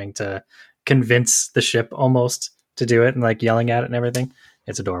Doctor's trying to convince the ship almost to do it and like yelling at it and everything.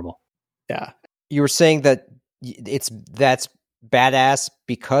 It's adorable. Yeah. You were saying that that's badass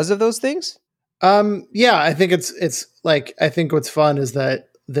because of those things? Yeah, I think it's like, I think what's fun is that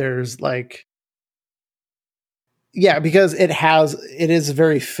there's like, yeah, because it is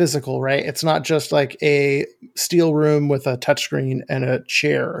very physical, right? It's not just like a steel room with a touchscreen and a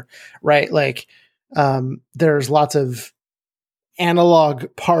chair, right? Like, there's lots of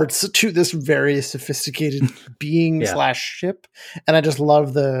analog parts to this very sophisticated being / ship. And I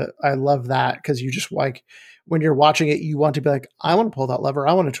love that because you just like, when you're watching it, you want to be like, I want to pull that lever.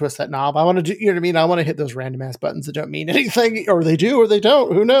 I want to twist that knob. I want to do, you know what I mean? I want to hit those random ass buttons that don't mean anything, or they do, or they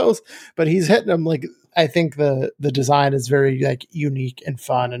don't, who knows? But he's hitting them. Like, I think the design is very like unique and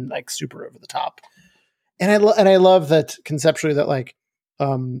fun and like super over the top. And I love that conceptually that like,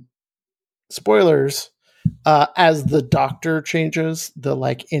 spoilers, as the Doctor changes, the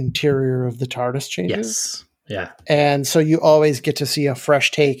like interior of the TARDIS changes. Yes. Yeah. And so you always get to see a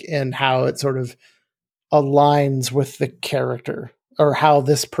fresh take in how it sort of aligns with the character or how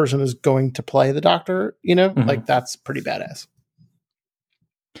this person is going to play the Doctor, like that's pretty badass.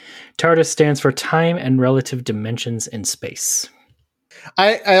 TARDIS stands for time and relative dimensions in space.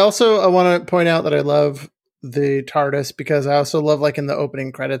 I also want to point out that I love the TARDIS because I also love like in the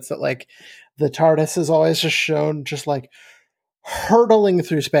opening credits that like the TARDIS is always just shown just like hurtling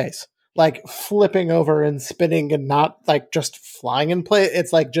through space, like flipping over and spinning and not like just flying in place.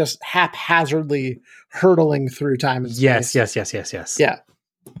 It's like just haphazardly hurtling through time and space. Yes. Yeah.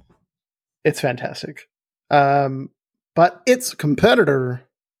 It's fantastic. But its competitor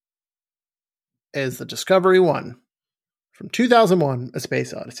is the Discovery 1 from 2001, A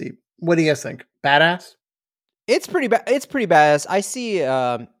Space Odyssey. What do you guys think? Badass? It's pretty badass. I see.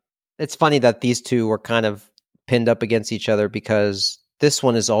 It's funny that these two were kind of pinned up against each other because this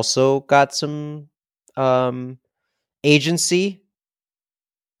one has also got some agency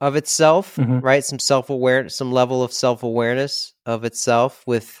of itself, right? Some self-awareness, some level of self-awareness of itself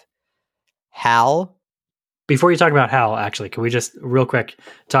with Hal. Before you talk about Hal, actually, can we just real quick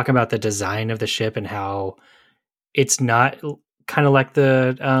talk about the design of the ship and how it's not kind of like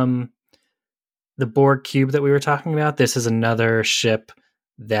the Borg cube that we were talking about? This is another ship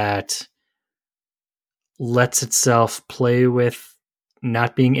that lets itself play with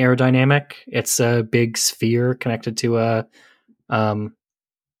not being aerodynamic. It's a big sphere connected to a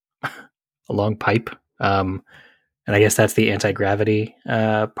long pipe. And I guess that's the anti-gravity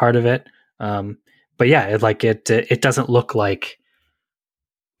part of it. But yeah, it doesn't look like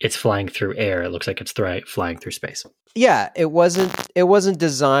it's flying through air. It looks like it's flying through space. Yeah, it wasn't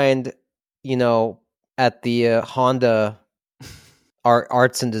designed, at the Honda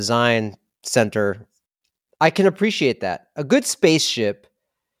Arts and Design Center. I can appreciate that. A good spaceship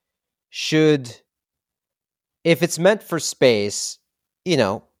should, if it's meant for space,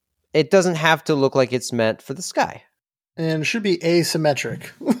 it doesn't have to look like it's meant for the sky. And it should be asymmetric.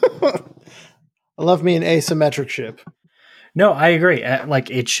 I love me an asymmetric ship. No, I agree. Like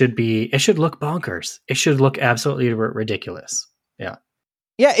it should look bonkers. It should look absolutely ridiculous. Yeah.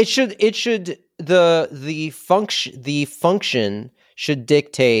 Yeah, it should the function should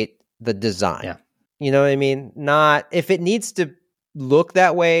dictate the design. Yeah. You know what I mean? Not if it needs to look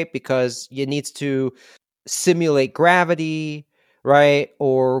that way because it needs to simulate gravity, right?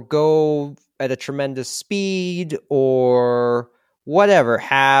 Or go at a tremendous speed or whatever,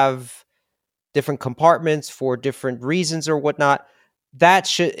 have different compartments for different reasons or whatnot. It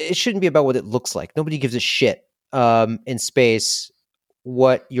shouldn't be about what it looks like. Nobody gives a shit in space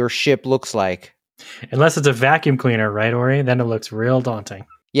what your ship looks like. Unless it's a vacuum cleaner, right, Ori? Then it looks real daunting.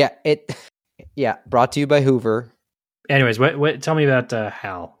 Yeah, brought to you by Hoover. Anyways, what tell me about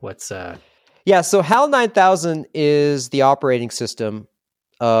HAL. What's Yeah, so HAL 9000 is the operating system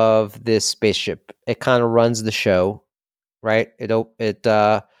of this spaceship. It kind of runs the show, right? It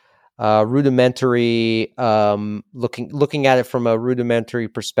rudimentary, looking at it from a rudimentary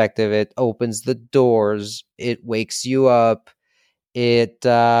perspective, it opens the doors, it wakes you up, it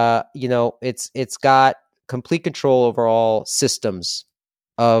it's got complete control over all systems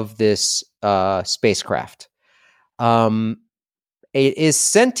of this spacecraft. It is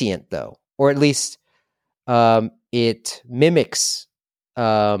sentient though, or at least it mimics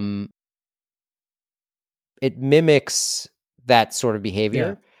that sort of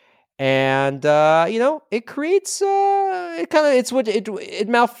behavior. Yeah. And it creates it kind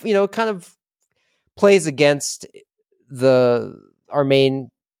of plays against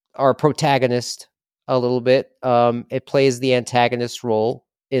our protagonist a little bit. It plays the antagonist role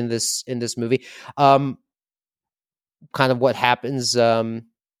in this movie. Kind of what happens kind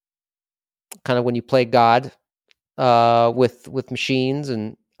of when you play God with machines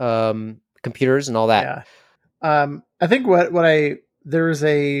and computers and all that. Yeah. I think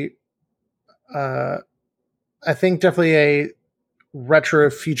I think definitely a retro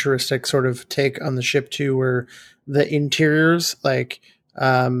futuristic sort of take on the ship too, where the interiors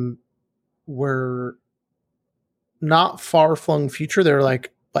were not far flung future. They're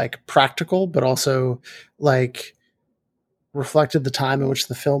like practical, but also like reflected the time in which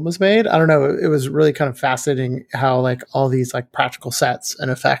the film was made. I don't know. It was really kind of fascinating how like all these like practical sets and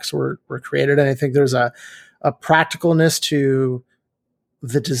effects were created. And I think there's a practicalness to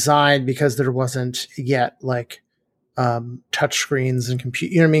the design because there wasn't yet like touch screens and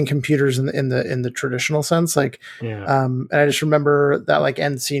computers in the traditional sense. Like, and I just remember that like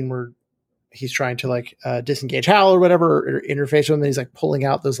end scene where he's trying to like disengage Hal or whatever, or interface with him, and he's like pulling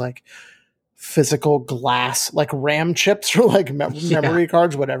out those like physical glass like RAM chips or like memory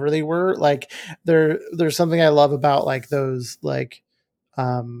cards, whatever they were. Like there's something I love about like those like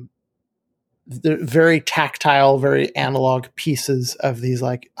the very tactile, very analog pieces of these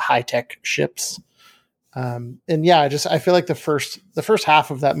like high-tech ships. And yeah, I feel like the first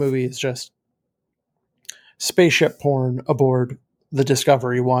half of that movie is just spaceship porn aboard the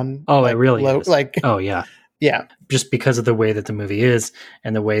Discovery one. Oh, it really is. Like, oh yeah. Yeah. Just because of the way that the movie is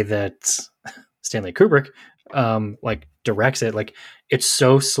and the way that Stanley Kubrick like directs it, like it's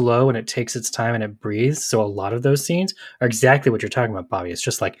so slow and it takes its time and it breathes. So a lot of those scenes are exactly what you're talking about, Bobby. It's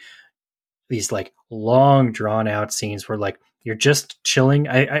just like these like long drawn out scenes where like you're just chilling.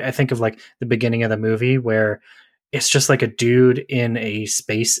 I think of like the beginning of the movie where it's just like a dude in a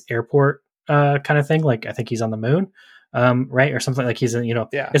space airport kind of thing. Like I think he's on the moon, right? Or something like he's in,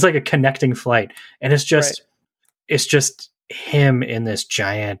 it's like a connecting flight. And it's just, it's just him in this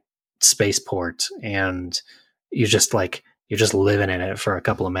giant spaceport. And you're just living in it for a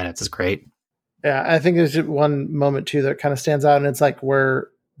couple of minutes. It's great. Yeah. I think there's one moment too that kind of stands out, and it's like where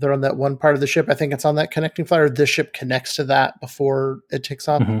they're on that one part of the ship. I think it's on that connecting flight, or this ship connects to that before it takes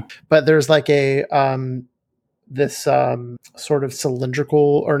off. Mm-hmm. But there's like a, this sort of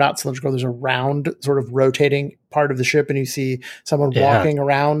cylindrical, or not cylindrical, there's a round sort of rotating part of the ship, and you see someone walking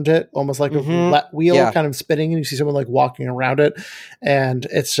around it, almost like a wheel kind of spinning, and you see someone like walking around it. And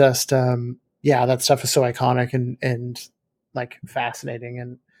it's just, that stuff is so iconic and like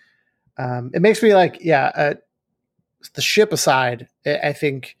fascinating. And it makes me like, the ship aside, I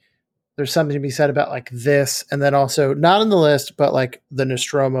think there's something to be said about like this, and then also not in the list, but like the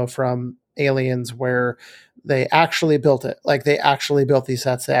Nostromo from Aliens, where they actually built it. Like they actually built these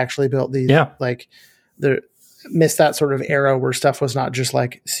sets. They actually built these, like they missed that sort of era where stuff was not just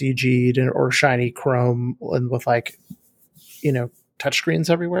like CG'd or shiny chrome and with like, touchscreens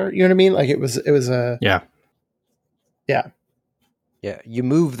everywhere. You know what I mean? Like it was a, Yeah, you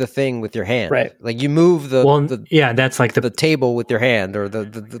move the thing with your hand, right? Like you move that's like the table with your hand, or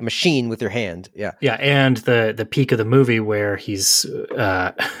the machine with your hand. Yeah, and the peak of the movie where he's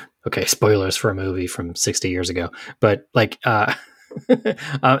okay, spoilers for a movie from 60 years ago, but like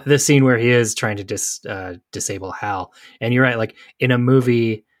the scene where he is trying to disable Hal, and you're right, like in a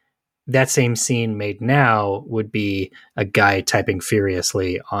movie. That same scene made now would be a guy typing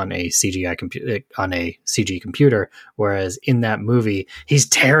furiously on a CG computer, whereas in that movie he's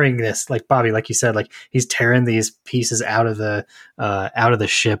tearing this, like Bobby, like you said, like he's tearing these pieces out of the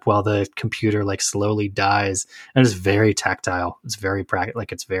ship while the computer like slowly dies, and it's very tactile. It's very practical,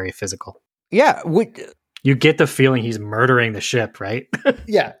 like it's very physical. Yeah. You get the feeling he's murdering the ship, right?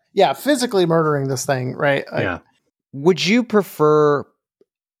 Yeah, physically murdering this thing, right? Yeah. Would you prefer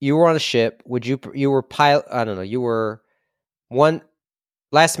you were on a ship? You were pilot? I don't know. You were one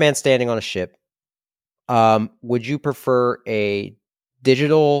last man standing on a ship. Would you prefer a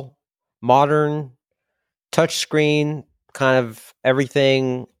digital, modern, touchscreen, kind of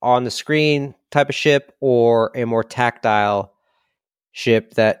everything on the screen type of ship, or a more tactile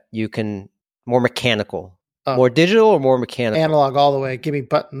ship that you can more mechanical? More digital or more mechanical? Analog all the way. Give me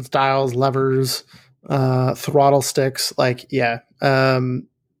buttons, dials, levers, throttle sticks. Like, all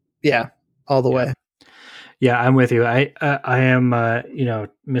the way. Yeah, I'm with you. I am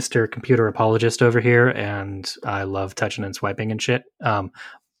Mr. Computer Apologist over here, and I love touching and swiping and shit.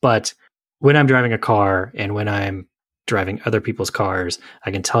 But when I'm driving a car and when I'm driving other people's cars,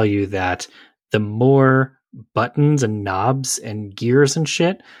 I can tell you that the more buttons and knobs and gears and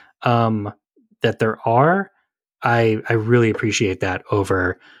shit that there are, I really appreciate that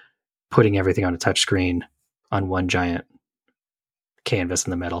over putting everything on a touchscreen on one giant canvas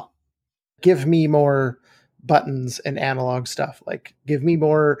in the middle. Give me more buttons and analog stuff. Like, give me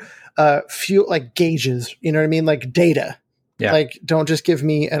more few like gauges. You know what I mean? Like data. Yeah. Like, don't just give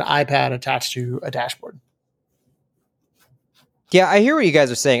me an iPad attached to a dashboard. Yeah, I hear what you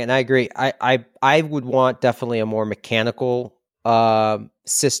guys are saying, and I agree. I would want definitely a more mechanical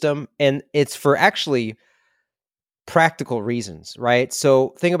system, and it's for actually practical reasons, right?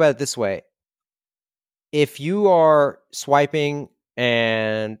 So think about it this way. If you are swiping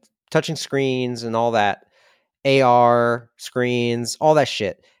and touching screens and all that, AR screens, all that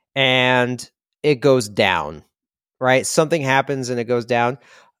shit, and it goes down, right? Something happens and it goes down.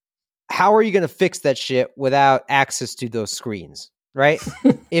 How are you going to fix that shit without access to those screens, right?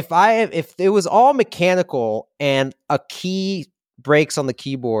 If it was all mechanical and a key breaks on the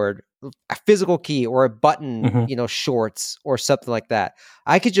keyboard, a physical key or a button, shorts or something like that,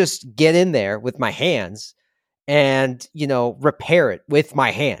 I could just get in there with my hands and, repair it with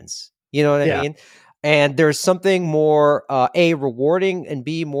my hands. You know what I mean? And there's something more, A, rewarding, and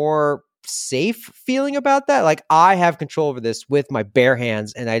B, more safe feeling about that. Like, I have control over this with my bare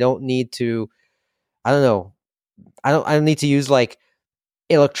hands, and I don't need to, I don't need to use like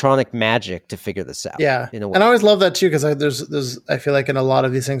electronic magic to figure this out. Yeah. And I always love that too, because there's I feel like in a lot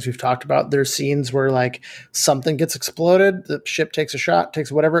of these things we've talked about, there's scenes where like something gets exploded, the ship takes a shot,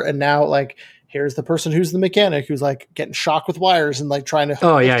 takes whatever, and now like here's the person who's the mechanic who's like getting shocked with wires and like trying to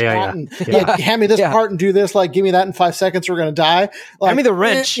hand me this part and do this, like give me that in 5 seconds, we're gonna die. Like, hand me the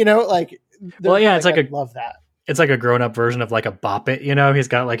wrench. It's like I love that. It's like a grown-up version of like a Bop It, He's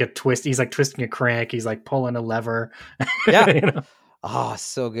got like a twist. He's like twisting a crank. He's like pulling a lever. Yeah. Oh,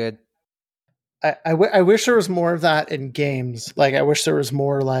 so good. I wish there was more of that in games. Like, I wish there was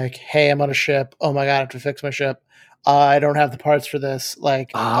more like, hey, I'm on a ship. Oh my God, I have to fix my ship. I don't have the parts for this.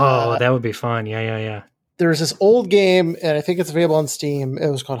 Like, that would be fun. Yeah. There's this old game, and I think it's available on Steam.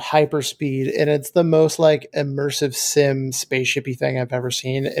 It was called Hyperspeed, and it's the most like immersive sim spaceshipy thing I've ever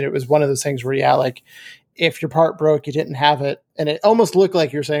seen. And it was one of those things where, like, if your part broke, you didn't have it. And it almost looked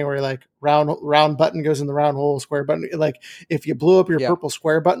like you're saying where you're like round button goes in the round hole, square button. Like, if you blew up your purple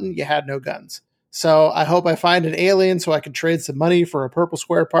square button, you had no guns. So I hope I find an alien so I can trade some money for a purple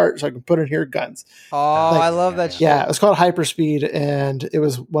square part so I can put in here guns. Oh, I love that shit. Yeah, it was called Hyperspeed, and it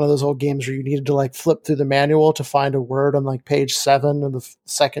was one of those old games where you needed to like flip through the manual to find a word on like page 7 of the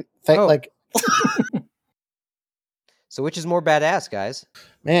second thing. Like, so which is more badass, guys?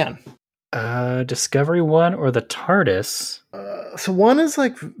 Man. Discovery 1 or the TARDIS? So one is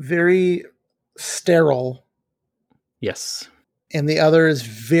like very sterile. Yes. And the other is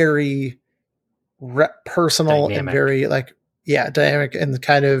very personal, dynamic. And very like, dynamic and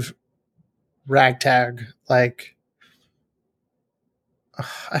kind of ragtag. Like,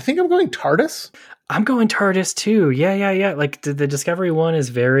 I think I'm going TARDIS. I'm going TARDIS too. Yeah. Like the Discovery 1 is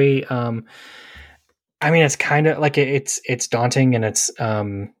very, it's kind of like it's daunting, and it's,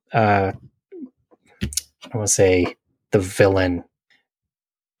 I want to say the villain.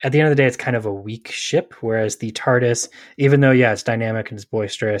 At the end of the day, it's kind of a weak ship, whereas the TARDIS, even though it's dynamic and it's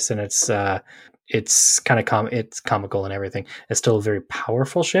boisterous and it's kind of it's comical and everything, it's still a very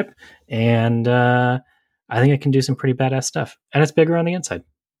powerful ship, and I think it can do some pretty badass stuff, and it's bigger on the inside.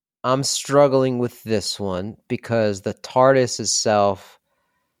 I'm struggling with this one because the TARDIS itself,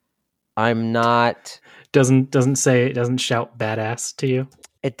 I'm not. Doesn't shout badass to you.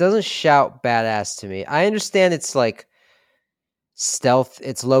 It doesn't shout badass to me. I understand it's like stealth.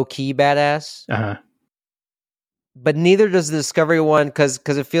 It's low key badass. Uh-huh. But neither does the Discovery 1 because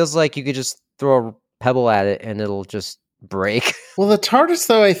it feels like you could just throw a pebble at it and it'll just break. Well, the TARDIS,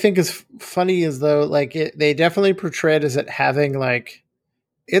 though, I think is funny as though, like, they definitely portray it as it having, like,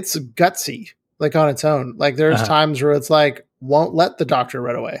 it's gutsy, like, on its own. Like, there's times where it's like, won't let the Doctor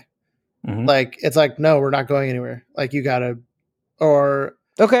run away. Mm-hmm. Like, it's like, no, we're not going anywhere. Like, you gotta, or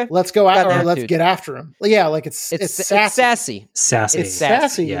okay, let's go out, or let's get after him. Yeah, like it's sassy. It's sassy. It's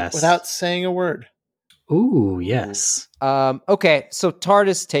sassy, yes, without saying a word. Ooh, yes. Okay, so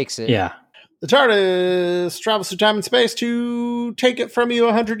TARDIS takes it. Yeah. The TARDIS travels through time and space to take it from you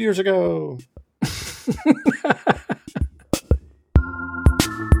 100 years ago.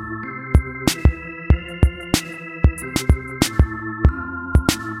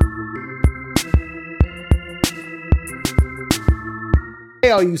 Hey,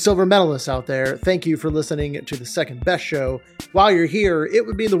 all you silver medalists out there, thank you for listening to the Second Best Show. While you're here, it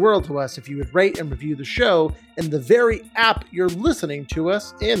would mean the world to us if you would rate and review the show in the very app you're listening to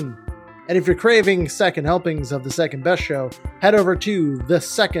us in. And if you're craving second helpings of the Second Best Show, head over to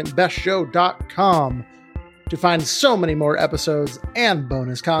thesecondbestshow.com to find so many more episodes and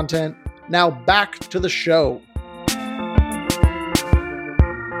bonus content. Now back to the show.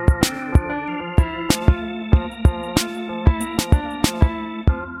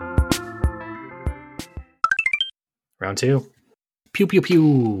 Round 2. Pew pew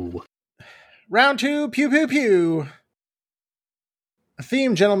pew. Round 2, pew pew pew. The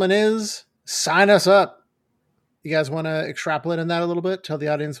theme, gentlemen, is sign us up. You guys want to extrapolate on that a little bit? Tell the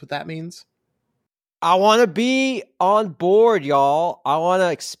audience what that means. I want to be on board, y'all. I want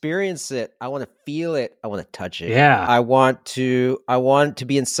to experience it. I want to feel it. I want to touch it. Yeah. I want to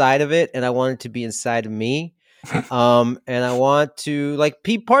be inside of it, and I want it to be inside of me. And I want to like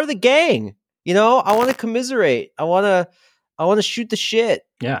be part of the gang. You know, I want to commiserate. I want to shoot the shit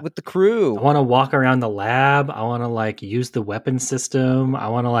with the crew. I want to walk around the lab. I want to like use the weapon system. I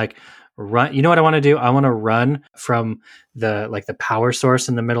want to like run. You know what I want to do? I want to run from the power source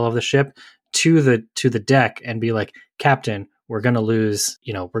in the middle of the ship to the deck and be like, Captain, we're going to lose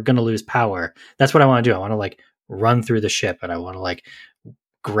power. That's what I want to do. I want to like run through the ship, and I want to like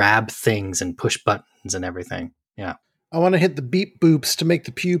grab things and push buttons and everything. Yeah. I want to hit the beep boops to make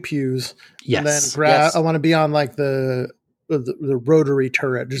the pew pews. Yes. And then I want to be on like the rotary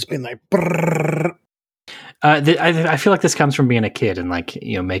turret, just being like. I feel like this comes from being a kid and like,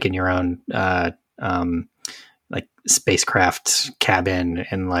 you know, making your own like spacecraft cabin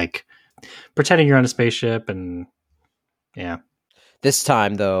and like pretending you're on a spaceship, and yeah. This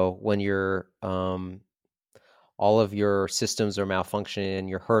time though, when you're all of your systems are malfunctioning and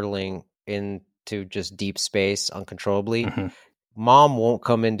you're hurtling into just deep space uncontrollably, Mom won't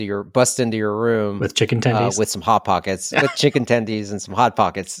bust into your room with chicken tendies, with some hot pockets, with chicken tendies and some hot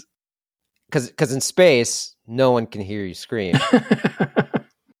pockets. Because in space, no one can hear you scream.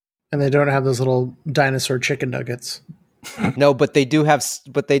 And they don't have those little dinosaur chicken nuggets. No, but they do have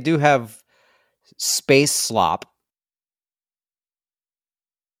space slop.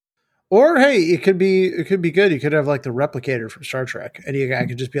 Or hey, it could be good. You could have like the replicator from Star Trek, and I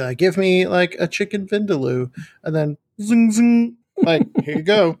could just be like, "Give me like a chicken vindaloo," and then zing zing, like here you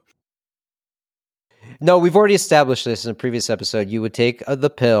go. No, we've already established this in a previous episode. You would take the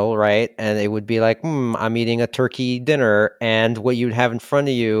pill, right, and it would be like, I'm eating a turkey dinner, and what you'd have in front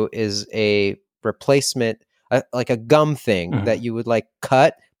of you is a replacement, like a gum thing that you would like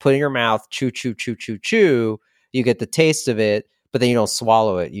cut, put in your mouth, chew, chew, chew, chew, chew. You get the taste of it. But then you don't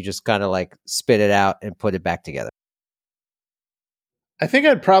swallow it. You just kind of like spit it out and put it back together. I think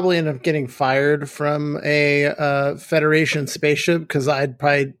I'd probably end up getting fired from a Federation spaceship because I'd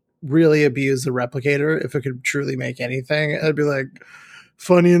probably really abuse the replicator if it could truly make anything. I'd be like,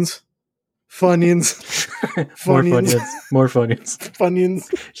 Funyuns. More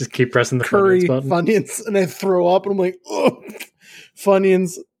Funyuns. Just keep pressing the curry Funyuns button. Funyuns, and I throw up, and I'm like, oh,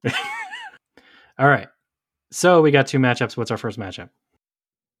 Funyuns. All right. So we got 2 matchups. What's our first matchup?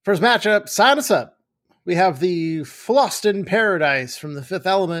 First matchup, sign us up. We have the Floston Paradise from The Fifth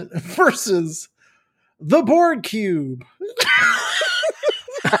Element versus the Borg Cube.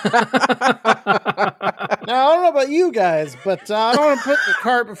 Now, I don't know about you guys, but I don't want to put the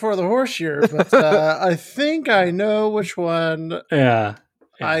cart before the horse here, but I think I know which one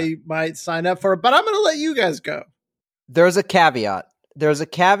I might sign up for, but I'm going to let you guys go. There's a caveat.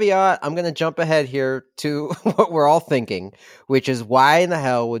 I'm going to jump ahead here to what we're all thinking, which is why in the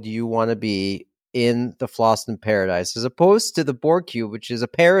hell would you want to be in the Floston Paradise as opposed to the Borg Cube, which is a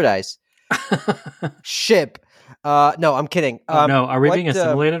paradise ship? No, I'm kidding. No, are we being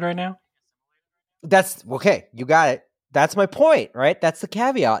assimilated right now? That's okay. You got it. That's my point, right? That's the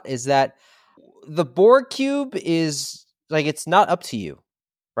caveat, is that the Borg Cube is like, it's not up to you,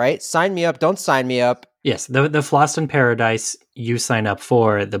 right? Sign me up. Don't sign me up. Yes, the Floston Paradise you sign up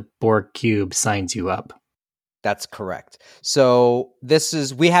for, the Borg Cube signs you up. That's correct. So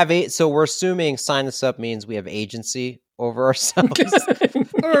so we're assuming sign us up means we have agency over ourselves.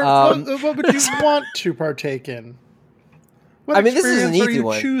 Or what would you want to partake in? What this is an easy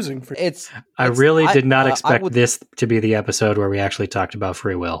one. Choosing for? I really did not expect this to be the episode where we actually talked about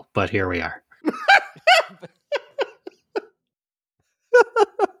free will, but here we are.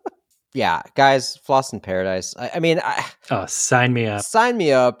 Yeah, guys, Floss in Paradise. Sign me up. Sign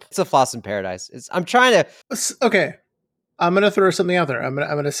me up. It's a Floss in Paradise. I'm trying to. Okay, I'm gonna throw something out there. I'm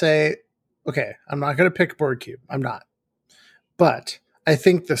gonna say, okay, I'm not gonna pick Board Cube. I'm not. But I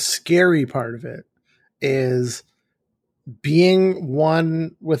think the scary part of it is being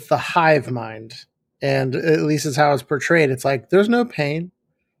one with the hive mind, and at least it's how it's portrayed. It's like there's no pain,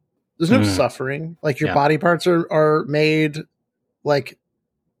 there's no suffering. Like your body parts are made like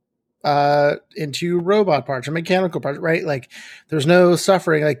into robot parts or mechanical parts, right? Like there's no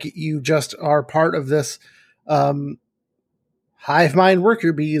suffering. Like you just are part of this hive mind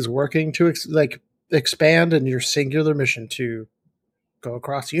worker bees working to expand in your singular mission to go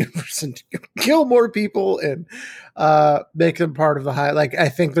across the universe and kill more people and make them part of the hive. Like I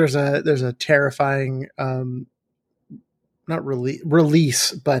think there's a terrifying not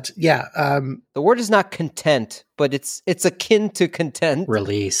release, but yeah. The word is not content, but it's akin to content.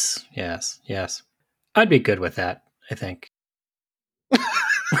 Release. Yes. I'd be good with that, I think.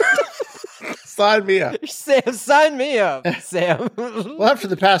 Sign me up. Sam, sign me up, Sam. Well, after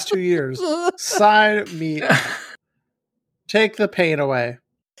the past 2 years, sign me up. Take the pain away.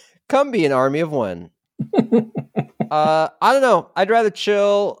 Come be an army of one. I don't know. I'd rather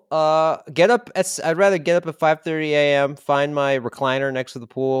chill. I'd rather get up at 5:30 a.m. Find my recliner next to the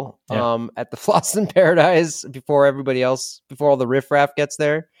pool. At the Floston Paradise before all the riffraff gets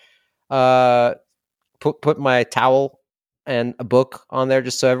there. Put my towel and a book on there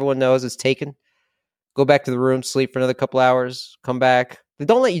just so everyone knows it's taken. Go back to the room, sleep for another couple hours, come back. They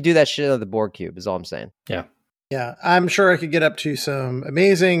don't let you do that shit on the Borg Cube. Is all I'm saying. Yeah. Yeah, I'm sure I could get up to some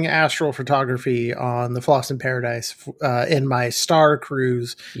amazing astral photography on the Floston Paradise in my Star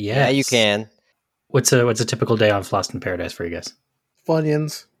Cruise. Yes. Yeah, you can. What's a typical day on Floston Paradise for you guys?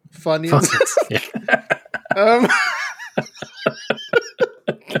 Funyuns.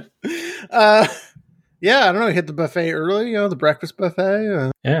 Yeah, I don't know. Hit the buffet early, the breakfast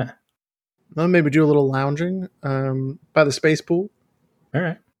buffet. Maybe do a little lounging by the space pool. All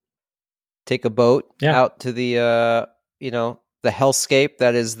right. Take a boat out to the the hellscape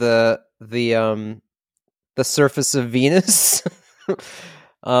that is the surface of Venus.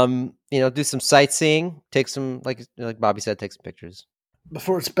 Do some sightseeing, take some like Bobby said, take some pictures.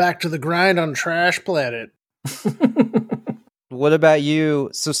 Before it's back to the grind on Trash Planet. What about you?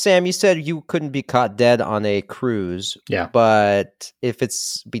 So Sam, you said you couldn't be caught dead on a cruise. Yeah. But if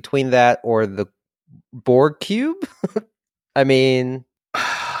it's between that or the Borg Cube, I mean,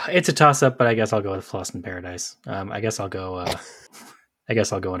 it's a toss up, but I guess I'll go with Floston Paradise. I guess I'll go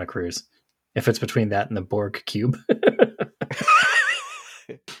on a cruise if it's between that and the Borg Cube.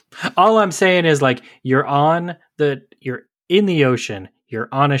 All I'm saying is you're in the ocean, you're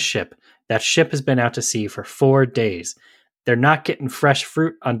on a ship. That ship has been out to sea for 4 days. They're not getting fresh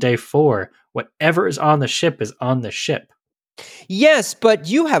fruit on day 4. Whatever is on the ship is on the ship. Yes, but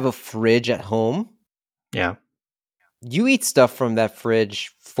you have a fridge at home. Yeah. You eat stuff from that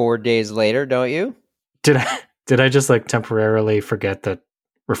fridge 4 days later, don't you? Did I just temporarily forget that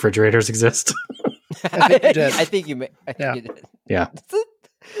refrigerators exist? I think you did. I think you did. Yeah.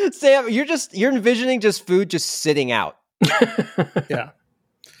 Sam, you're envisioning just food just sitting out. Yeah.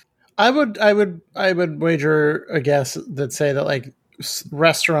 I would wager a guess that say that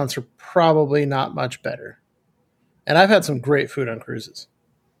restaurants are probably not much better. And I've had some great food on cruises.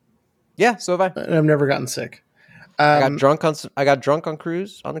 Yeah, so have I. And I've never gotten sick. I got drunk on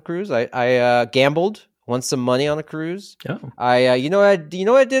a cruise. I gambled, won some money on a cruise. Oh. You know what I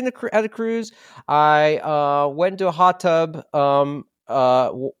did at a cruise? I went into a hot tub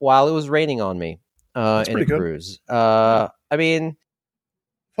while it was raining on me in a cruise. I mean,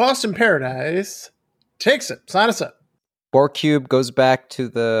 Floston Paradise takes it. Sign us up. Borg Cube goes back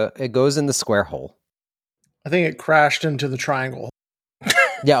to it goes in the square hole. I think it crashed into the triangle.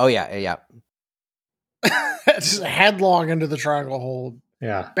 Yeah. Oh yeah. Just headlong into the triangle hole.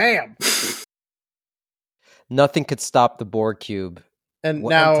 Yeah. Bam. Nothing could stop the Borg Cube. And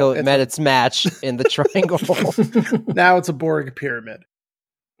now until it met its match in the triangle hole. Now it's a Borg pyramid.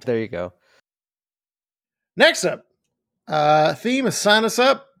 There you go. Next up, theme is sign us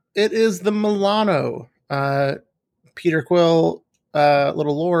up. It is the Milano. Peter Quill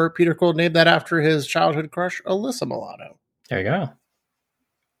little lore, Peter Quill named that after his childhood crush, Alyssa Milano. There you go.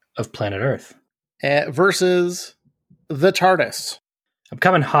 Of planet Earth. Versus the TARDIS. I'm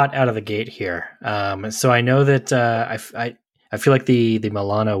coming hot out of the gate here. So I know that I feel like the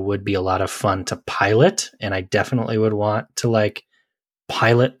Milano would be a lot of fun to pilot, and I definitely would want to like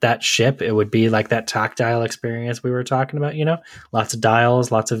pilot that ship. It would be like that tactile experience we were talking about, you know, lots of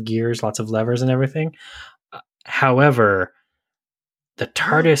dials, lots of gears, lots of levers and everything. However, the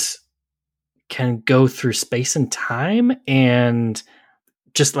TARDIS can go through space and time, and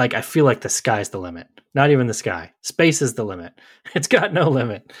just like, I feel like the sky's the limit. Not even the sky. Space is the limit. It's got no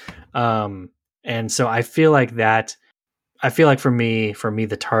limit. And so I feel like for me,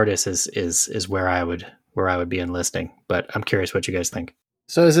 the TARDIS is where I would be enlisting, but I'm curious what you guys think.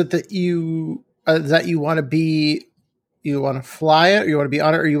 So is it that you want to be, you want to fly it, or you want to be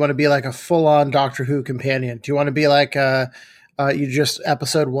on it, or you want to be like a full-on Doctor Who companion? Do you want to be like you just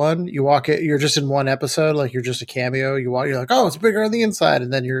episode 1, you walk it, you're just in one episode, like you're just a cameo, you're like, oh, it's bigger on the inside,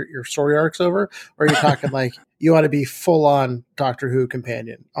 and then your story arc's over? Or are you talking like you want to be full-on Doctor Who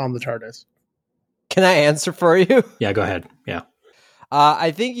companion on the TARDIS? Can I answer for you? Yeah, go ahead. Yeah.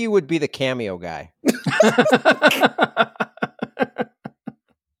 I think you would be the cameo guy.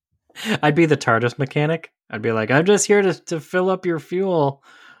 I'd be the TARDIS mechanic. I'd be like, I'm just here to fill up your fuel.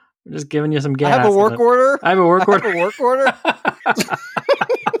 I'm just giving you some gas. I have a work order. I have a work order.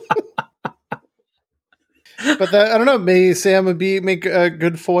 But I don't know. Maybe Sam would make a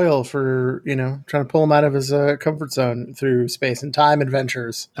good foil for, you know, trying to pull him out of his comfort zone through space and time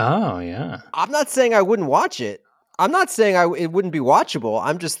adventures. Oh, yeah. I'm not saying I wouldn't watch it. I'm not saying it wouldn't be watchable.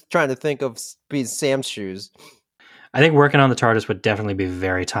 I'm just trying to think of being Sam's shoes. I think working on the TARDIS would definitely be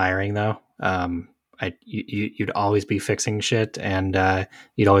very tiring, though. You'd always be fixing shit, and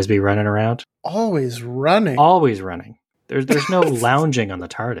you'd always be running around. Always running. There's no lounging on the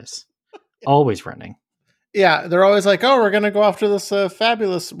TARDIS. Always running. Yeah, they're always like, oh, we're going to go off to this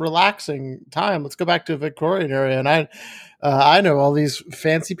fabulous, relaxing time. Let's go back to a Victorian area. And I know all these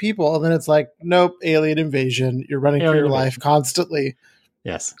fancy people. And then it's like, nope, alien invasion. You're running for your life constantly.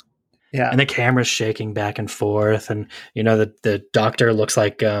 Yes. Yeah. And the camera's shaking back and forth. And, you know, the doctor looks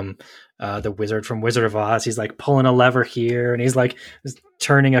like the wizard from Wizard of Oz. He's like pulling a lever here, and he's like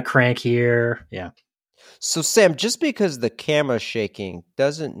turning a crank here. Yeah. So, Sam, just because the camera's shaking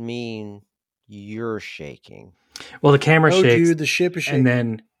doesn't mean you're shaking. Well, the camera shakes. Dude, the ship is shaking. And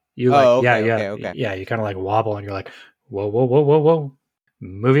then you like, okay. You kind of like wobble, and you're like, whoa.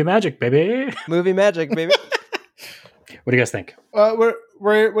 Movie magic, baby. Movie magic, baby. What do you guys think? What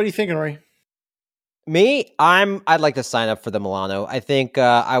are you thinking, Rory? Me, I'd like to sign up for the Milano. I think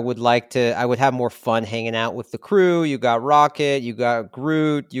I would have more fun hanging out with the crew. You got Rocket, you got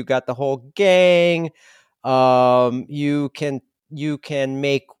Groot, you got the whole gang. You can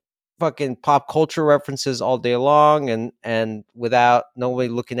make fucking pop culture references all day long and without nobody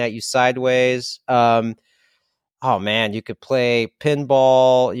looking at you sideways. Oh man, you could play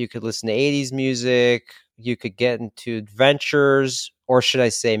pinball, you could listen to 80s music, you could get into adventures, or should I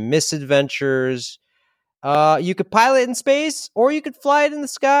say misadventures. You could pilot in space, or you could fly it in the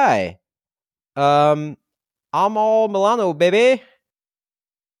sky. I'm all Milano, baby.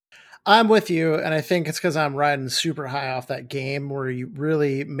 I'm with you, and I think it's because I'm riding super high off that game where you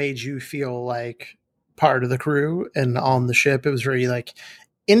really made you feel like part of the crew and on the ship. It was very like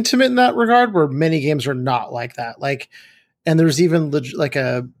intimate in that regard, where many games are not like that. Like, and there's even there's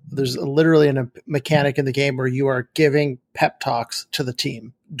literally a mechanic in the game where you are giving pep talks to the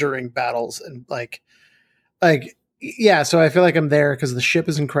team during battles, and like yeah. So I feel like I'm there because the ship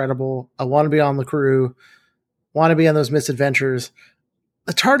is incredible. I want to be on the crew, want to be on those misadventures.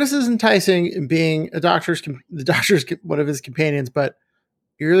 The TARDIS is enticing in being the doctor's one of his companions, but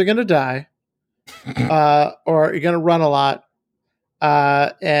you're either going to die, or you're going to run a lot,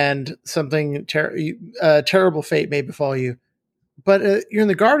 and something terrible fate may befall you. But you're in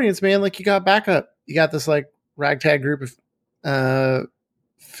the Guardians, man. Like, you got backup. You got this like ragtag group of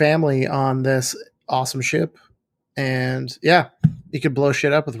family on this awesome ship, and yeah, you could blow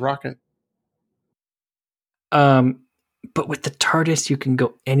shit up with Rocket. But with the TARDIS, you can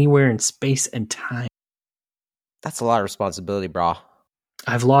go anywhere in space and time. That's a lot of responsibility, bro.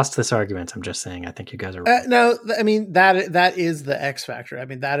 I've lost this argument. I'm just saying. I think you guys are right. No, I mean, that is the X factor. I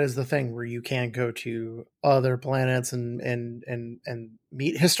mean, that is the thing where you can go to other planets and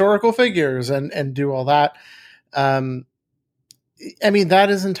meet historical figures and do all that. I mean,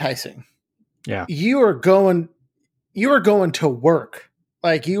 that is enticing. Yeah, you are going to work.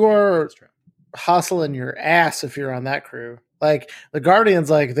 Like, you are hustling your ass if you're on that crew. Like, the Guardians,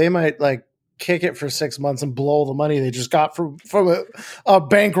 like, they might like kick it for 6 months and blow all the money they just got from a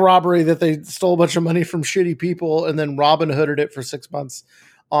bank robbery that they stole a bunch of money from shitty people and then Robin Hooded it for 6 months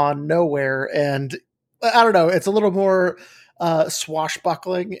on nowhere. And I don't know, it's a little more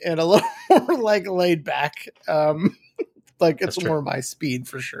swashbuckling and a little more like laid back. Like it's more my speed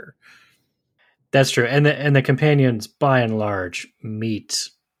for sure. That's true. And the companions by and large meet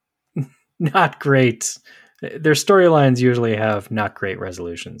not great. Their storylines usually have not great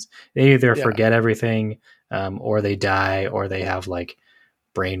resolutions. They either forget everything, or they die, or they have like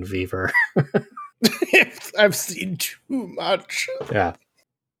brain fever. I've seen too much. Yeah.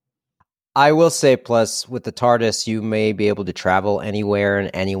 I will say, plus with the TARDIS, you may be able to travel anywhere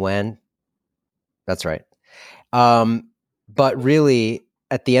and anywhen. That's right. But really,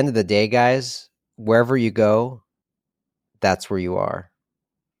 at the end of the day, guys, wherever you go, that's where you are.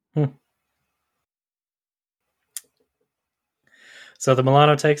 So the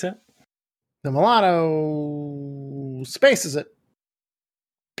Milano takes it? The Milano spaces it.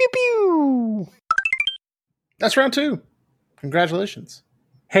 Pew pew! That's round 2. Congratulations.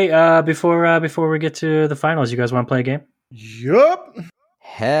 Hey, before we get to the finals, you guys want to play a game? Yup.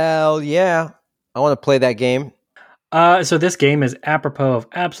 Hell yeah. I want to play that game. So this game is apropos of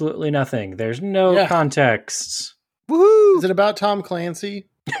absolutely nothing. There's no context. Woohoo! Is it about Tom Clancy?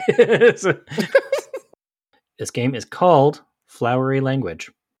 This game is called Flowery Language.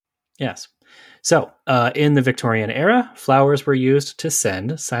 Yes. So, in the Victorian era, flowers were used to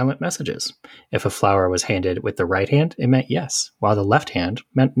send silent messages. If a flower was handed with the right hand, it meant yes, while the left hand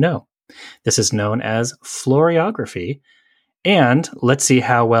meant no. This is known as floriography. And let's see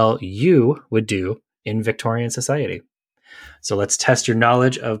how well you would do in Victorian society. So let's test your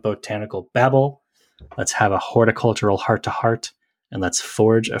knowledge of botanical babble. Let's have a horticultural heart-to-heart. And let's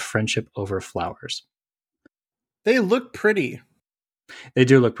forge a friendship over flowers. They look pretty. They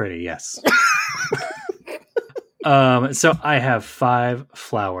do look pretty, yes. So I have 5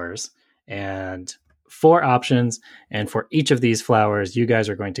 flowers and 4 options. And for each of these flowers, you guys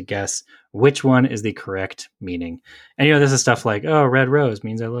are going to guess which one is the correct meaning. And, this is stuff like, oh, red rose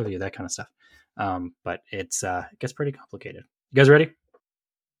means I love you, that kind of stuff. But it gets pretty complicated. You guys ready?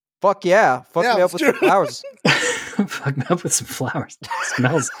 Fuck yeah. Fuck me up with some flowers. Fuck me up with some flowers.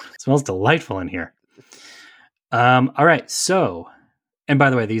 Smells delightful in here. All right. So, and by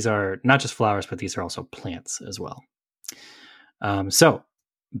the way, these are not just flowers, but these are also plants as well. So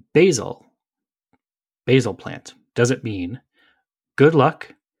basil plant. Does it mean good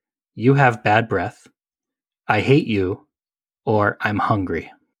luck, you have bad breath, I hate you, or I'm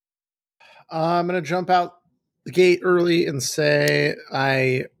hungry? I'm going to jump out the gate early and say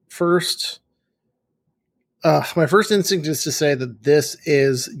my first instinct is to say that this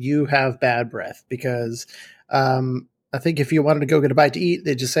is you have bad breath, because I think if you wanted to go get a bite to eat,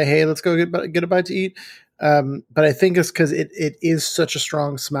 they'd just say, hey, let's go get a bite to eat. But I think it's because it is such a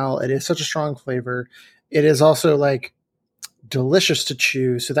strong smell. It is such a strong flavor. It is also like delicious to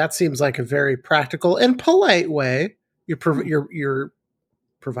chew. So that seems like a very practical and polite way. You're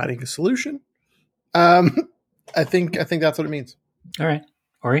providing a solution. I think that's what it means. All right.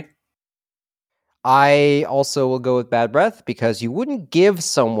 Ori? I also will go with bad breath, because you wouldn't give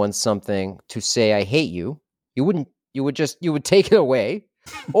someone something to say I hate you. You wouldn't. You would take it away,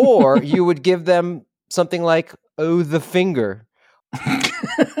 or you would give them something like, oh, the finger.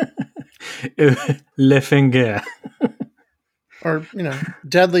 Le finger. Or,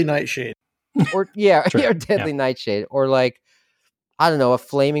 deadly nightshade. Or, or deadly nightshade. Or like, I don't know, a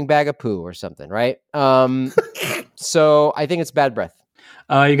flaming bag of poo or something, right? So I think it's bad breath.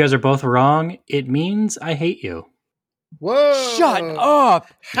 You guys are both wrong. It means I hate you. Whoa! Shut up!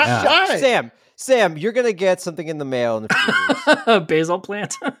 Yeah. Sam, you're gonna get something in the mail in a few weeks. Basil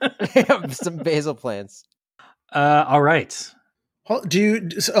plant. Some basil plants. All right. Hold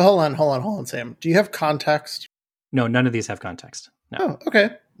on, Sam. Do you have context? No, none of these have context. No. Oh,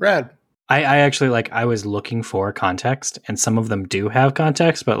 okay. Rad. I actually I was looking for context, and some of them do have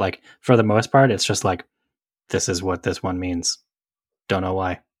context, but for the most part, it's just this is what this one means. Don't know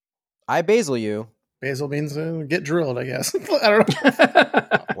why. I basil you. Basil means get drilled, I guess. I don't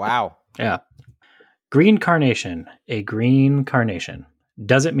know. Wow. Yeah. Green carnation. A green carnation.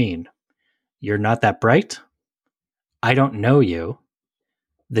 Does it mean you're not that bright? I don't know you.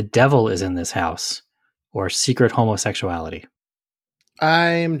 The devil is in this house. Or secret homosexuality?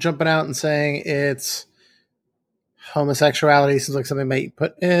 I'm jumping out and saying it's homosexuality. Seems like something you might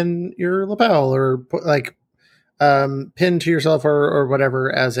put in your lapel or put pin to yourself or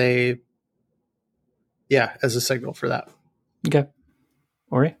whatever as a signal for that. Okay.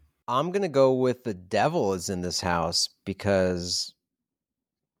 Ori? I'm going to go with the devil is in this house, because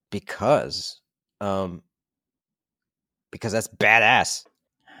Because that's badass.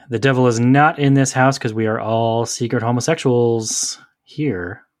 The devil is not in this house because we are all secret homosexuals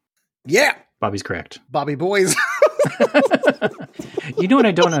here. Yeah. Bobby's correct. Bobby boys. You know what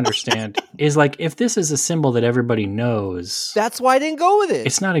I don't understand is like if this is a symbol that everybody knows. That's why I didn't go with it.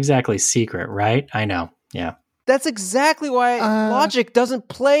 It's not exactly secret, right? I know. Yeah. That's exactly why logic doesn't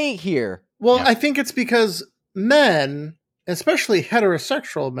play here. Well, yeah. I think it's because men, especially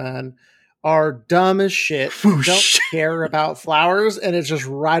heterosexual men, are dumb as shit. Don't care about flowers, and it's just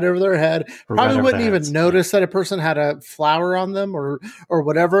right over their head. Probably wouldn't even notice that a person had a flower on them or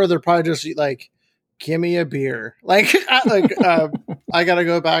whatever. They're probably just like, give me a beer. Like, I gotta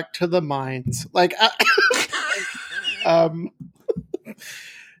go back to the mines. Like,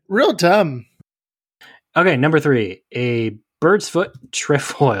 real dumb. Okay, number 3, a bird's foot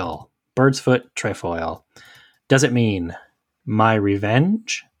trefoil. Bird's foot trefoil. Does it mean my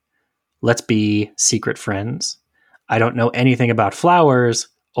revenge? Let's be secret friends. I don't know anything about flowers,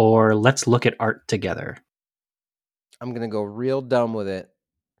 or let's look at art together. I'm gonna go real dumb with it.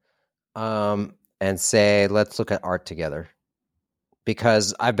 And say, let's look at art together.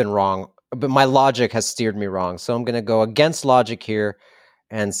 Because I've been wrong, but my logic has steered me wrong. So I'm going to go against logic here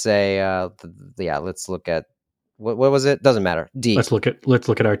and say, let's look at, what was it? Doesn't matter. D. Let's look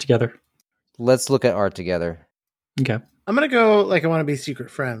at art together. Let's look at art together. Okay. I'm going to go like I want to be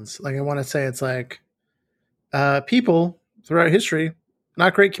secret friends. Like I want to say it's like people throughout history,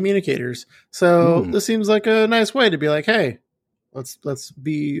 not great communicators. So this seems like a nice way to be like, hey, let's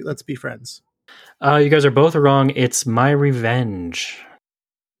be friends. You guys are both wrong. It's my revenge.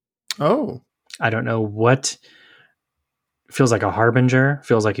 Oh. I don't know what feels like a harbinger.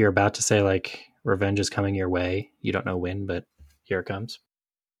 Feels like you're about to say like revenge is coming your way. You don't know when, but here it comes.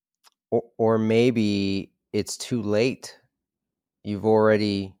 Or maybe it's too late. You've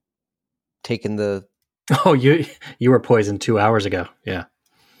already taken the... Oh, you were poisoned 2 hours ago. Yeah.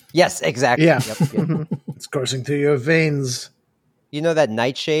 Yes, exactly. Yeah. Yep. It's coursing through your veins. You know that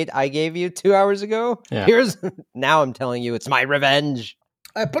nightshade I gave you 2 hours ago? Yeah. Now I'm telling you, it's my revenge.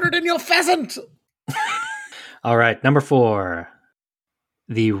 I put it in your pheasant. All right, number 4.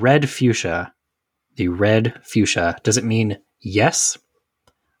 The red fuchsia. The red fuchsia. Does it mean yes?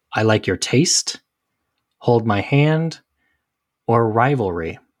 I like your taste? Hold my hand? Or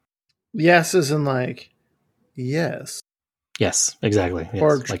rivalry? Yes as in like, yes. Yes, exactly. Yes.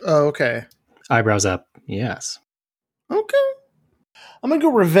 Or, like, okay. Eyebrows up. Yes. Okay. I'm going to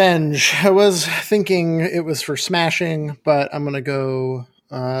go revenge. I was thinking it was for smashing, but I'm going to go...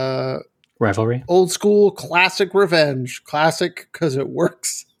 rivalry? Old school, classic revenge. Classic because it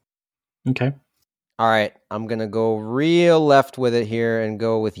works. Okay. All right. I'm going to go real left with it here and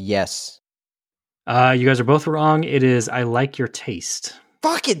go with yes. You guys are both wrong. It is I like your taste.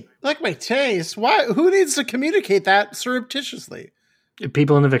 Fucking... Like my taste? Why? Who needs to communicate that surreptitiously?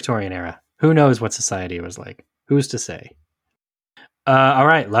 People in the Victorian era. Who knows what society was like? Who's to say? All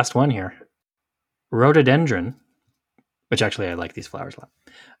right, last one here. Rhododendron, which actually I like these flowers a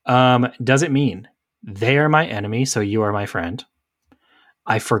lot. Does it mean they are my enemy, so you are my friend?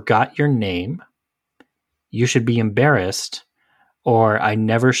 I forgot your name. You should be embarrassed, or I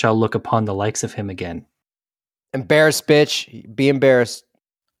never shall look upon the likes of him again. Embarrassed, bitch. Be embarrassed.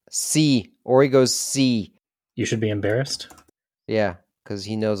 C. Or he goes C. You should be embarrassed? Yeah, because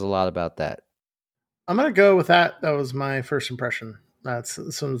he knows a lot about that. I'm going to go with that. That was my first impression. That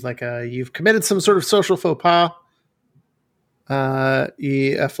sounds like you've committed some sort of social faux pas.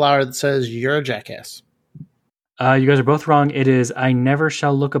 A flower that says you're a jackass. You guys are both wrong. It is I never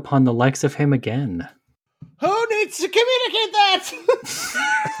shall look upon the likes of him again. Who needs to communicate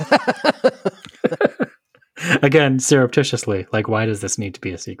that? Again, surreptitiously. Like, why does this need to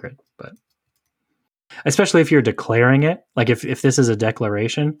be a secret? But especially if you're declaring it, like if this is a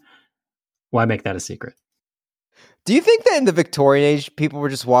declaration, why make that a secret? Do you think that in the Victorian age, people were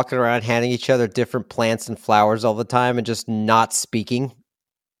just walking around handing each other different plants and flowers all the time and just not speaking?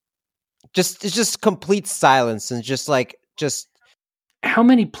 It's just complete silence and just how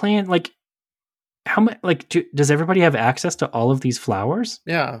many plant does everybody have access to all of these flowers?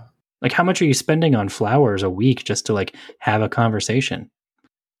 Yeah. Like, how much are you spending on flowers a week just to like have a conversation?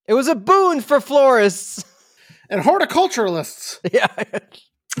 It was a boon for florists and horticulturalists. Yeah.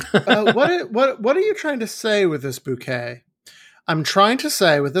 What are you trying to say with this bouquet? I'm trying to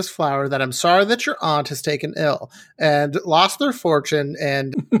say with this flower that I'm sorry that your aunt has taken ill and lost their fortune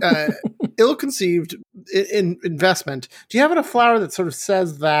and ill-conceived investment. Do you have a flower that sort of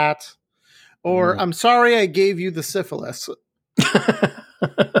says that? Or I'm sorry I gave you the syphilis.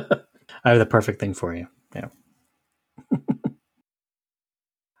 I have the perfect thing for you. Yeah.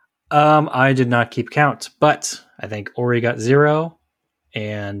 I did not keep count, but I think Ori got 0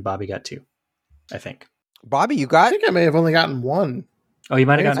 and Bobby got 2. I think. Bobby, you got? I think I may have only gotten 1. Oh, you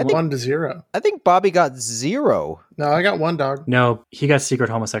might have gotten 1 to 0. I think Bobby got 0. No, I got 1, dog. No, he got secret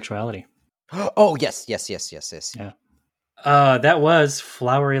homosexuality. Oh, yes. Yeah. That was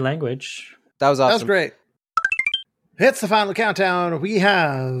Flowery Language. That was awesome. That was great. It's the final countdown. We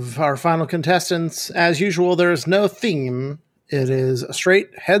have our final contestants. As usual, there is no theme. It is a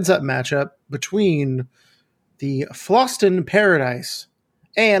straight heads-up matchup between the Floston Paradise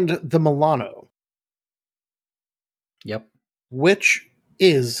and the Milano. Yep. Which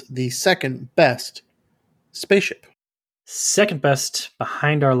is the second best spaceship? Second best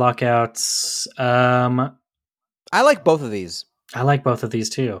behind our lockouts. I like both of these. I like both of these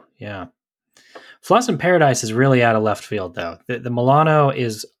too. Yeah. Floston Paradise is really out of left field, though. The Milano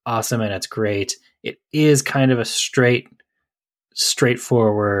is awesome and it's great. It is kind of a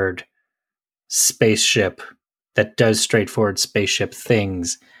straightforward spaceship that does straightforward spaceship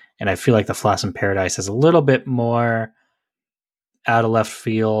things. And I feel like the Floston Paradise is a little bit more out of left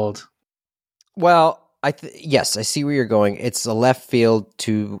field. Well, yes, I see where you're going. It's a left field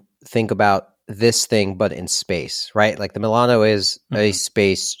to think about this thing, but in space, right? Like the Milano is a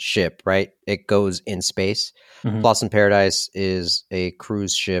spaceship, right? It goes in space. Floston Paradise is a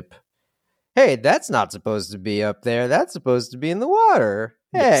cruise ship. Hey, that's not supposed to be up there. That's supposed to be in the water.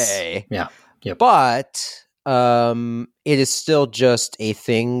 Hey. Yes. Yeah. Yep. But it is still just a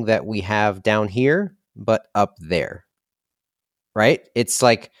thing that we have down here, but up there. Right? It's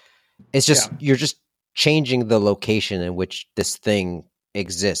like, it's just, you're just changing the location in which this thing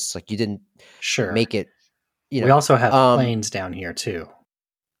exists. Like you didn't make it, we also have planes down here too.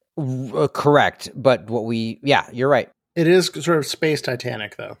 Correct. But you're right. It is sort of Space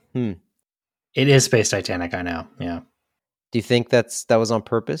Titanic though. It is Space Titanic, I know. Yeah. Do you think that was on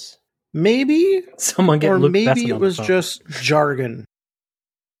purpose? Maybe. Someone get Luc maybe Besson it was just jargon.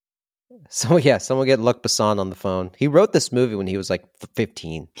 Someone get Luc Besson on the phone. He wrote this movie when he was like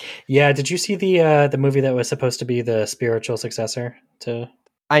 15. Yeah, did you see the movie that was supposed to be the spiritual successor to?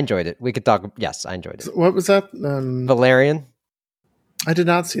 I enjoyed it. We could talk. Yes, I enjoyed it. What was that? Valerian. I did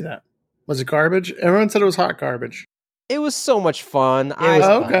not see that. Was it garbage? Everyone said it was hot garbage. It was so much fun.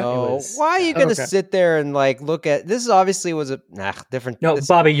 Okay. Why are you going to sit there and like look at this? Obviously, was a different. No,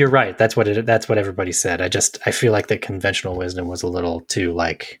 Bobby, you're right. That's what everybody said. I feel like the conventional wisdom was a little too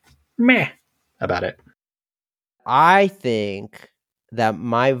like meh about it. I think that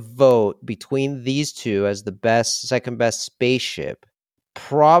my vote between these two as the second best spaceship,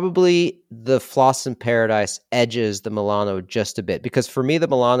 probably the Floston Paradise edges the Milano just a bit, because for me the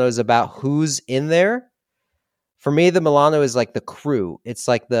Milano is about who's in there. For me, the Milano is like the crew. It's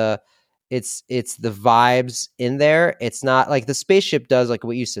like it's the vibes in there. It's not like the spaceship does like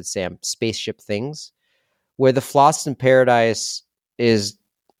what you said, Sam, spaceship things, where the Floston Paradise is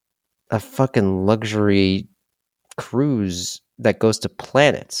a fucking luxury cruise that goes to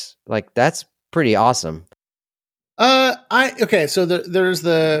planets. Like that's pretty awesome. So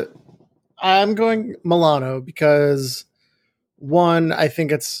I'm going Milano because one, I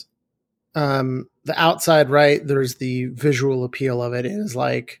think it's the outside, right? There's the visual appeal of it. It is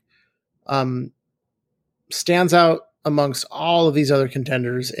like stands out amongst all of these other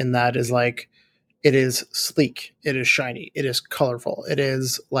contenders in that is like it is sleek, it is shiny, it is colorful, it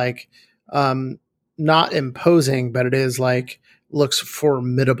is like not imposing, but it is like looks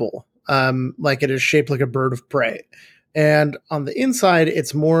formidable. Like it is shaped like a bird of prey. And on the inside,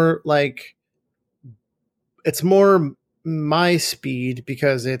 it's more my speed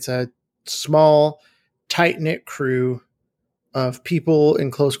because it's a small, tight-knit crew of people in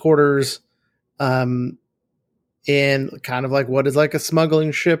close quarters, in kind of like what is like a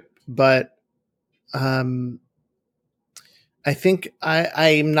smuggling ship, but I think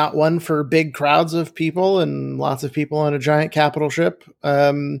I'm not one for big crowds of people and lots of people on a giant capital ship.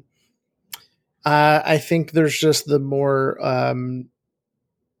 I think there's just the more, I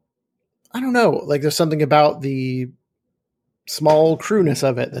don't know, like there's something about the small crewness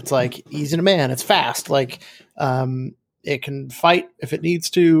of it that's like easy to man. It's fast. Like, it can fight if it needs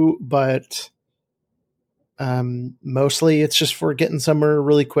to, but mostly it's just for getting somewhere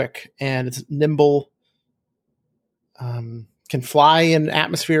really quick, and it's nimble. Can fly in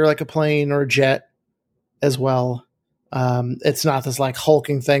atmosphere like a plane or a jet as well. It's not this like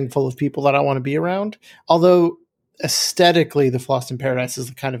hulking thing full of people that I want to be around. Although aesthetically, the Floston Paradise is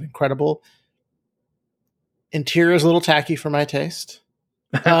kind of incredible. Interior is a little tacky for my taste.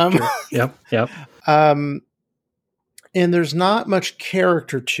 Yep. And there's not much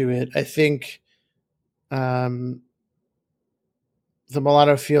character to it. I think, the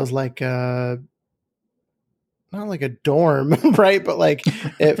Milano feels like not like a dorm, right? But like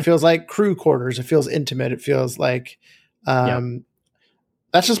it feels like crew quarters. It feels intimate. It feels like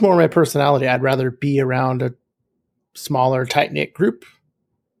that's just more my personality. I'd rather be around a smaller, tight knit group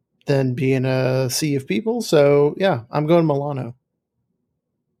than be in a sea of people. So yeah, I'm going Milano.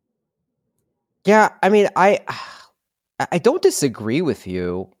 Yeah, I mean, I don't disagree with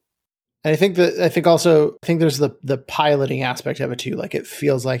you. And I think there's the piloting aspect of it too. Like it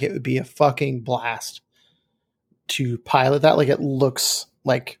feels like it would be a fucking blast to pilot that. Like it looks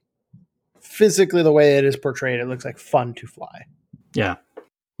like physically the way it is portrayed, it looks like fun to fly. Yeah.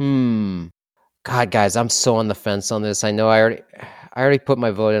 God, guys, I'm so on the fence on this. I know I already put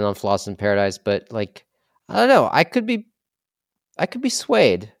my vote in on Floss in Paradise, but like, I don't know. I could be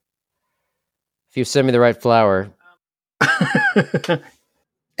swayed if you send me the right flower.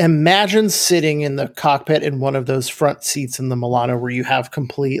 Imagine sitting in the cockpit in one of those front seats in the Milano where you have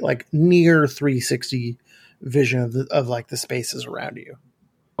complete, like, near 360 vision of like the spaces around you.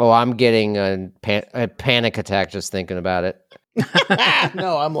 Oh, I'm getting a panic attack just thinking about it.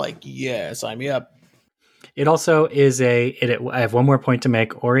 No, I'm like, yeah, sign me up. It also is I have one more point to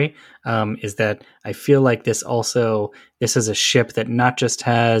make, Ori, is that I feel like this is a ship that not just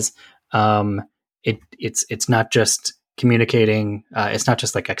has, it's not just communicating, it's not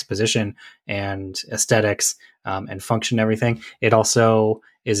just like exposition and aesthetics and function and everything. It also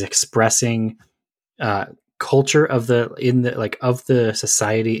is expressing culture of the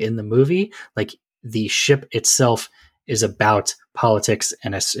society in the movie. Like the ship itself is about politics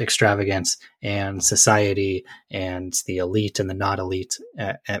and extravagance and society and the elite and the not elite,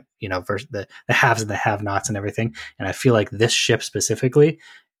 versus the haves and the have-nots and everything. And I feel like this ship specifically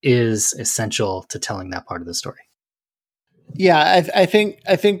is essential to telling that part of the story. Yeah, I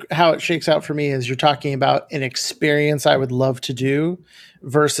think how it shakes out for me is you're talking about an experience I would love to do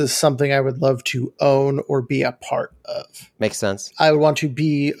versus something I would love to own or be a part of. Makes sense. I would want to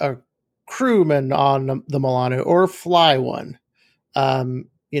be a crewman on the Milano or fly one. All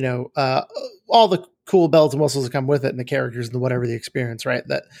the cool bells and whistles that come with it and the characters and whatever the experience, right?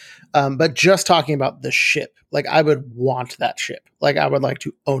 That, but just talking about the ship, like I would want that ship. Like I would like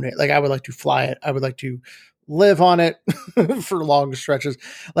to own it. Like I would like to fly it. I would like to live on it for long stretches.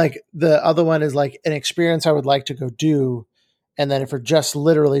 Like the other one is like an experience I would like to go do. And then if we're just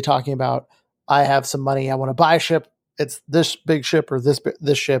literally talking about, I have some money, I want to buy a ship, it's this big ship or this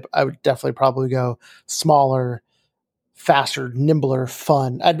ship, I would definitely probably go smaller, faster, nimbler,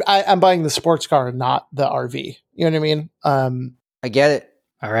 fun. I'm buying the sports car, not the RV. You know what I mean? I get it.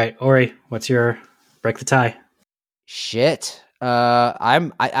 All right, Ori, what's your break the tie? Shit.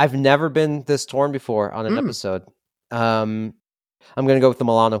 I've never been this torn before on an episode. I'm gonna go with the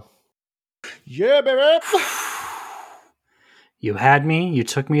Milano. Yeah, baby. You had me, you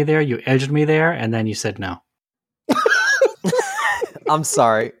took me there, you edged me there, and then you said no. I'm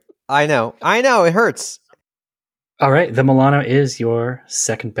sorry. I know. It hurts. All right, the Milano is your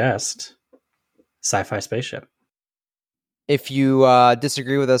second best sci-fi spaceship. If you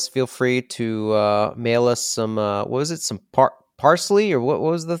disagree with us, feel free to mail us some. What was it? Some parsley or what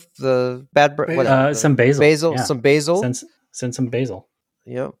was the bad? Some basil. Basil. Yeah. Some basil. Send some basil.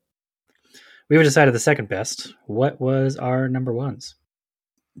 Yep. We have decided the second best. What was our number ones?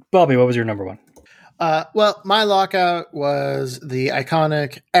 Bobby, what was your number one? Well, my lockout was the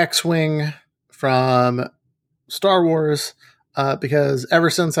iconic X-Wing from Star Wars, because ever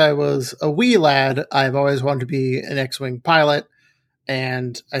since I was a wee lad, I've always wanted to be an X-Wing pilot.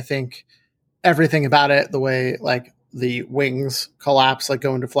 And I think everything about it, the way like the wings collapse, like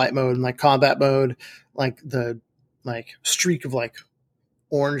go into flight mode and like combat mode, like the like streak of like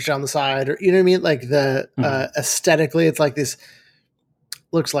orange down the side, or you know what I mean? Like the aesthetically, it's like this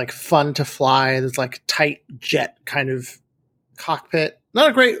looks like fun to fly. There's like tight jet kind of cockpit.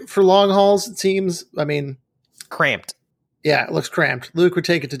 Not great for long hauls, it seems. I mean, cramped. Yeah, it looks cramped. Luke would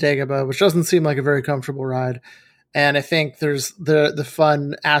take it to Dagobah, which doesn't seem like a very comfortable ride. And I think there's the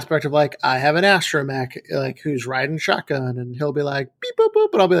fun aspect of like, I have an astromech, like who's riding shotgun, and he'll be like beep boop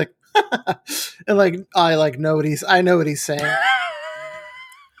boop, and I'll be like, and like I know what he's saying.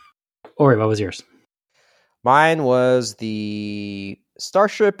 Ori, what was yours? Mine was the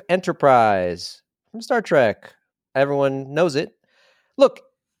Starship Enterprise from Star Trek. Everyone knows it. Look,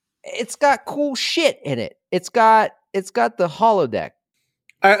 it's got cool shit in it. It's got the holodeck.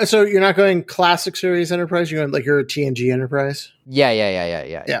 So you're not going classic series Enterprise. You're going like your TNG Enterprise.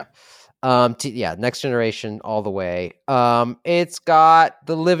 Yeah. Next generation all the way. It's got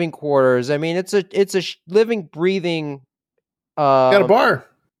the living quarters. I mean, it's a living, breathing. Got a bar.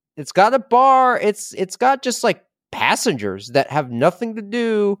 It's got a bar. It's got just like passengers that have nothing to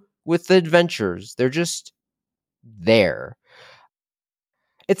do with the adventures. They're just there.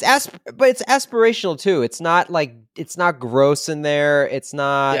 But it's aspirational too. It's not gross in there. It's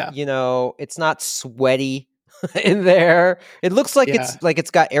not, it's not sweaty in there. It looks like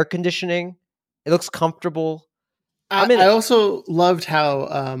it's got air conditioning. It looks comfortable. I also loved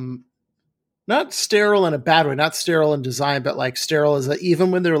how not sterile in a bad way, not sterile in design, but like sterile is that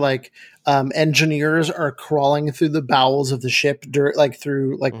even when they're like engineers are crawling through the bowels of the ship,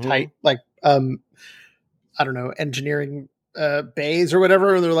 through tight, I don't know, engineering bays or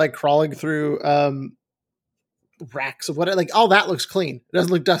whatever, and they're like crawling through racks of whatever, like all that looks clean. It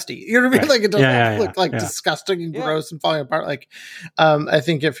doesn't look dusty. You know what I mean? Like it doesn't look like disgusting and gross and falling apart. Like I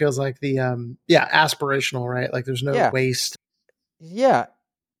think it feels like the aspirational, right? Like there's no waste. Yeah.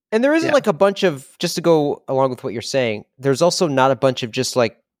 And there isn't like a bunch of, just to go along with what you're saying, there's also not a bunch of just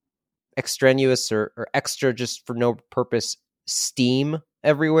like extraneous or extra just for no purpose steam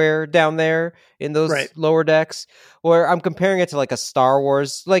everywhere down there in those lower decks. Or I'm comparing it to like a Star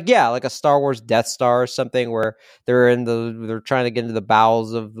Wars, like a Star Wars Death Star or something where they're trying to get into the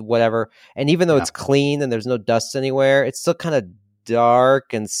bowels of whatever. And even though it's clean and there's no dust anywhere, it's still kind of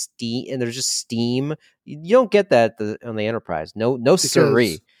dark and steam, and there's just steam. You don't get that on the Enterprise. No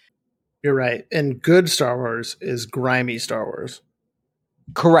siree. You're right. And good Star Wars is grimy Star Wars.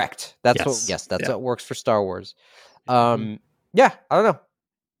 Correct. That's what works for Star Wars. I don't know.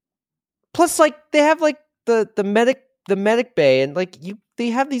 Plus, like, they have like the medic bay, and like they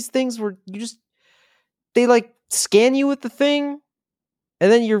have these things where they like scan you with the thing,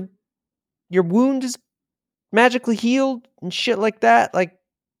 and then your wound is magically healed and shit like that. Like,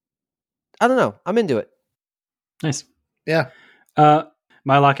 I don't know. I'm into it. Nice. Yeah.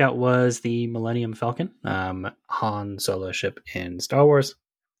 My lockout was the Millennium Falcon, Han Solo ship in Star Wars.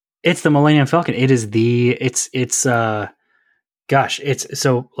 It's the Millennium Falcon. It's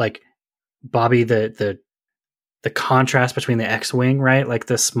so like, Bobby, the contrast between the X-Wing, right? Like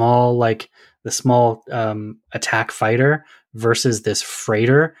the small attack fighter versus this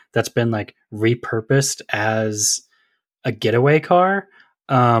freighter that's been like repurposed as a getaway car.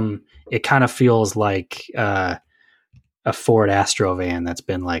 It kind of feels like a Ford Astro van that's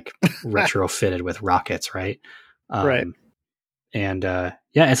been like retrofitted with rockets, right? Right. And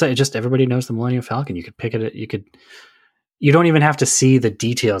it's like just everybody knows the Millennium Falcon. You could pick it. You don't even have to see the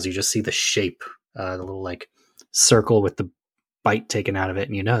details. You just see the shape, the little like circle with the bite taken out of it,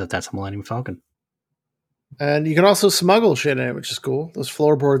 and you know that that's a Millennium Falcon. And you can also smuggle shit in it, which is cool. Those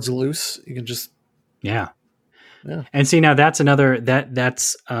floorboards loose. You can just yeah. And see, now that's another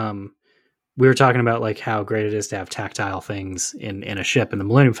that's we were talking about like how great it is to have tactile things in a ship, and the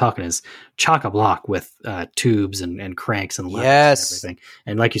Millennium Falcon is chock-a-block with tubes and cranks and levers and everything.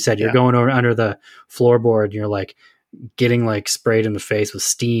 And like you said, you're going over under the floorboard, and you're like getting like sprayed in the face with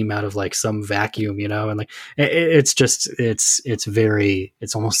steam out of like some vacuum, and like it's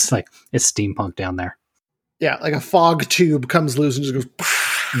almost like it's steampunk down there. Yeah, like a fog tube comes loose and just goes.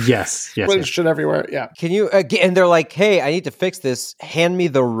 Yes. Shit everywhere. Yeah. Can you? And they're like, "Hey, I need to fix this. Hand me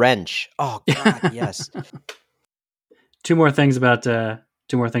the wrench." Oh God, yes. Two more things about the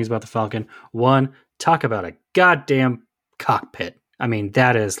Falcon. One, talk about a goddamn cockpit. I mean,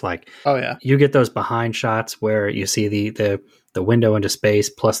 that is like, oh yeah, you get those behind shots where you see the window into space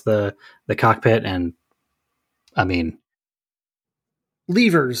plus the cockpit, and I mean,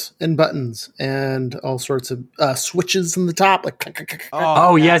 levers and buttons and all sorts of switches in the top, like yes.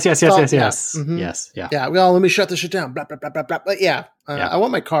 Mm-hmm. Yes. Well, let me shut this shit down. Blah, blah, blah, blah, blah. But I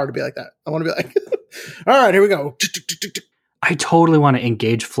want my car to be like that. I want to be like, all right, here we go. I totally want to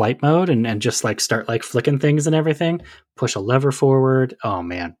engage flight mode and just like start like flicking things and everything. Push a lever forward. Oh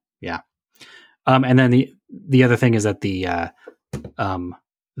man, yeah. And then the other thing is that the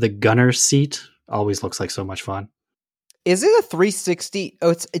gunner's seat always looks like so much fun. Is it a 360?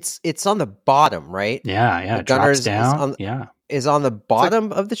 Oh, it's on the bottom, right? Yeah. It drops down. Is on the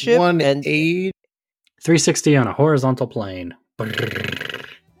bottom of the ship. 180. 360 on a horizontal plane.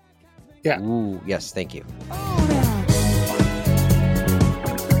 Yeah. Ooh, yes, thank you.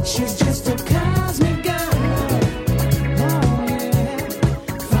 She's just a cosmic girl,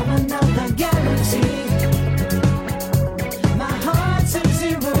 from another galaxy. My heart's in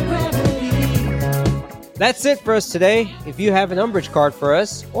zero gravity. That's it for us today. If you have an umbrage card for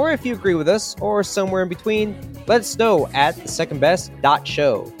us, or if you agree with us, or somewhere in between, let us know at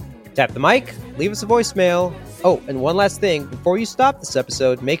thesecondbest.show. Tap the mic, leave us a voicemail. Oh, and one last thing, before you stop this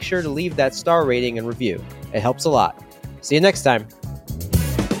episode, make sure to leave that star rating and review. It helps a lot. See you next time.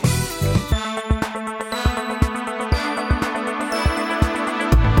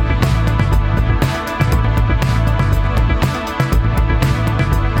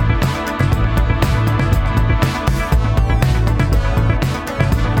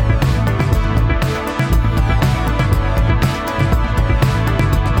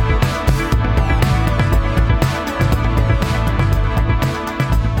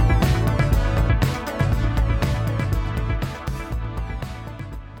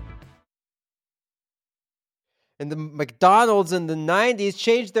 the McDonald's in the 90s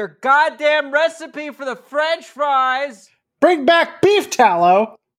changed their goddamn recipe for the French fries. Bring back beef tallow.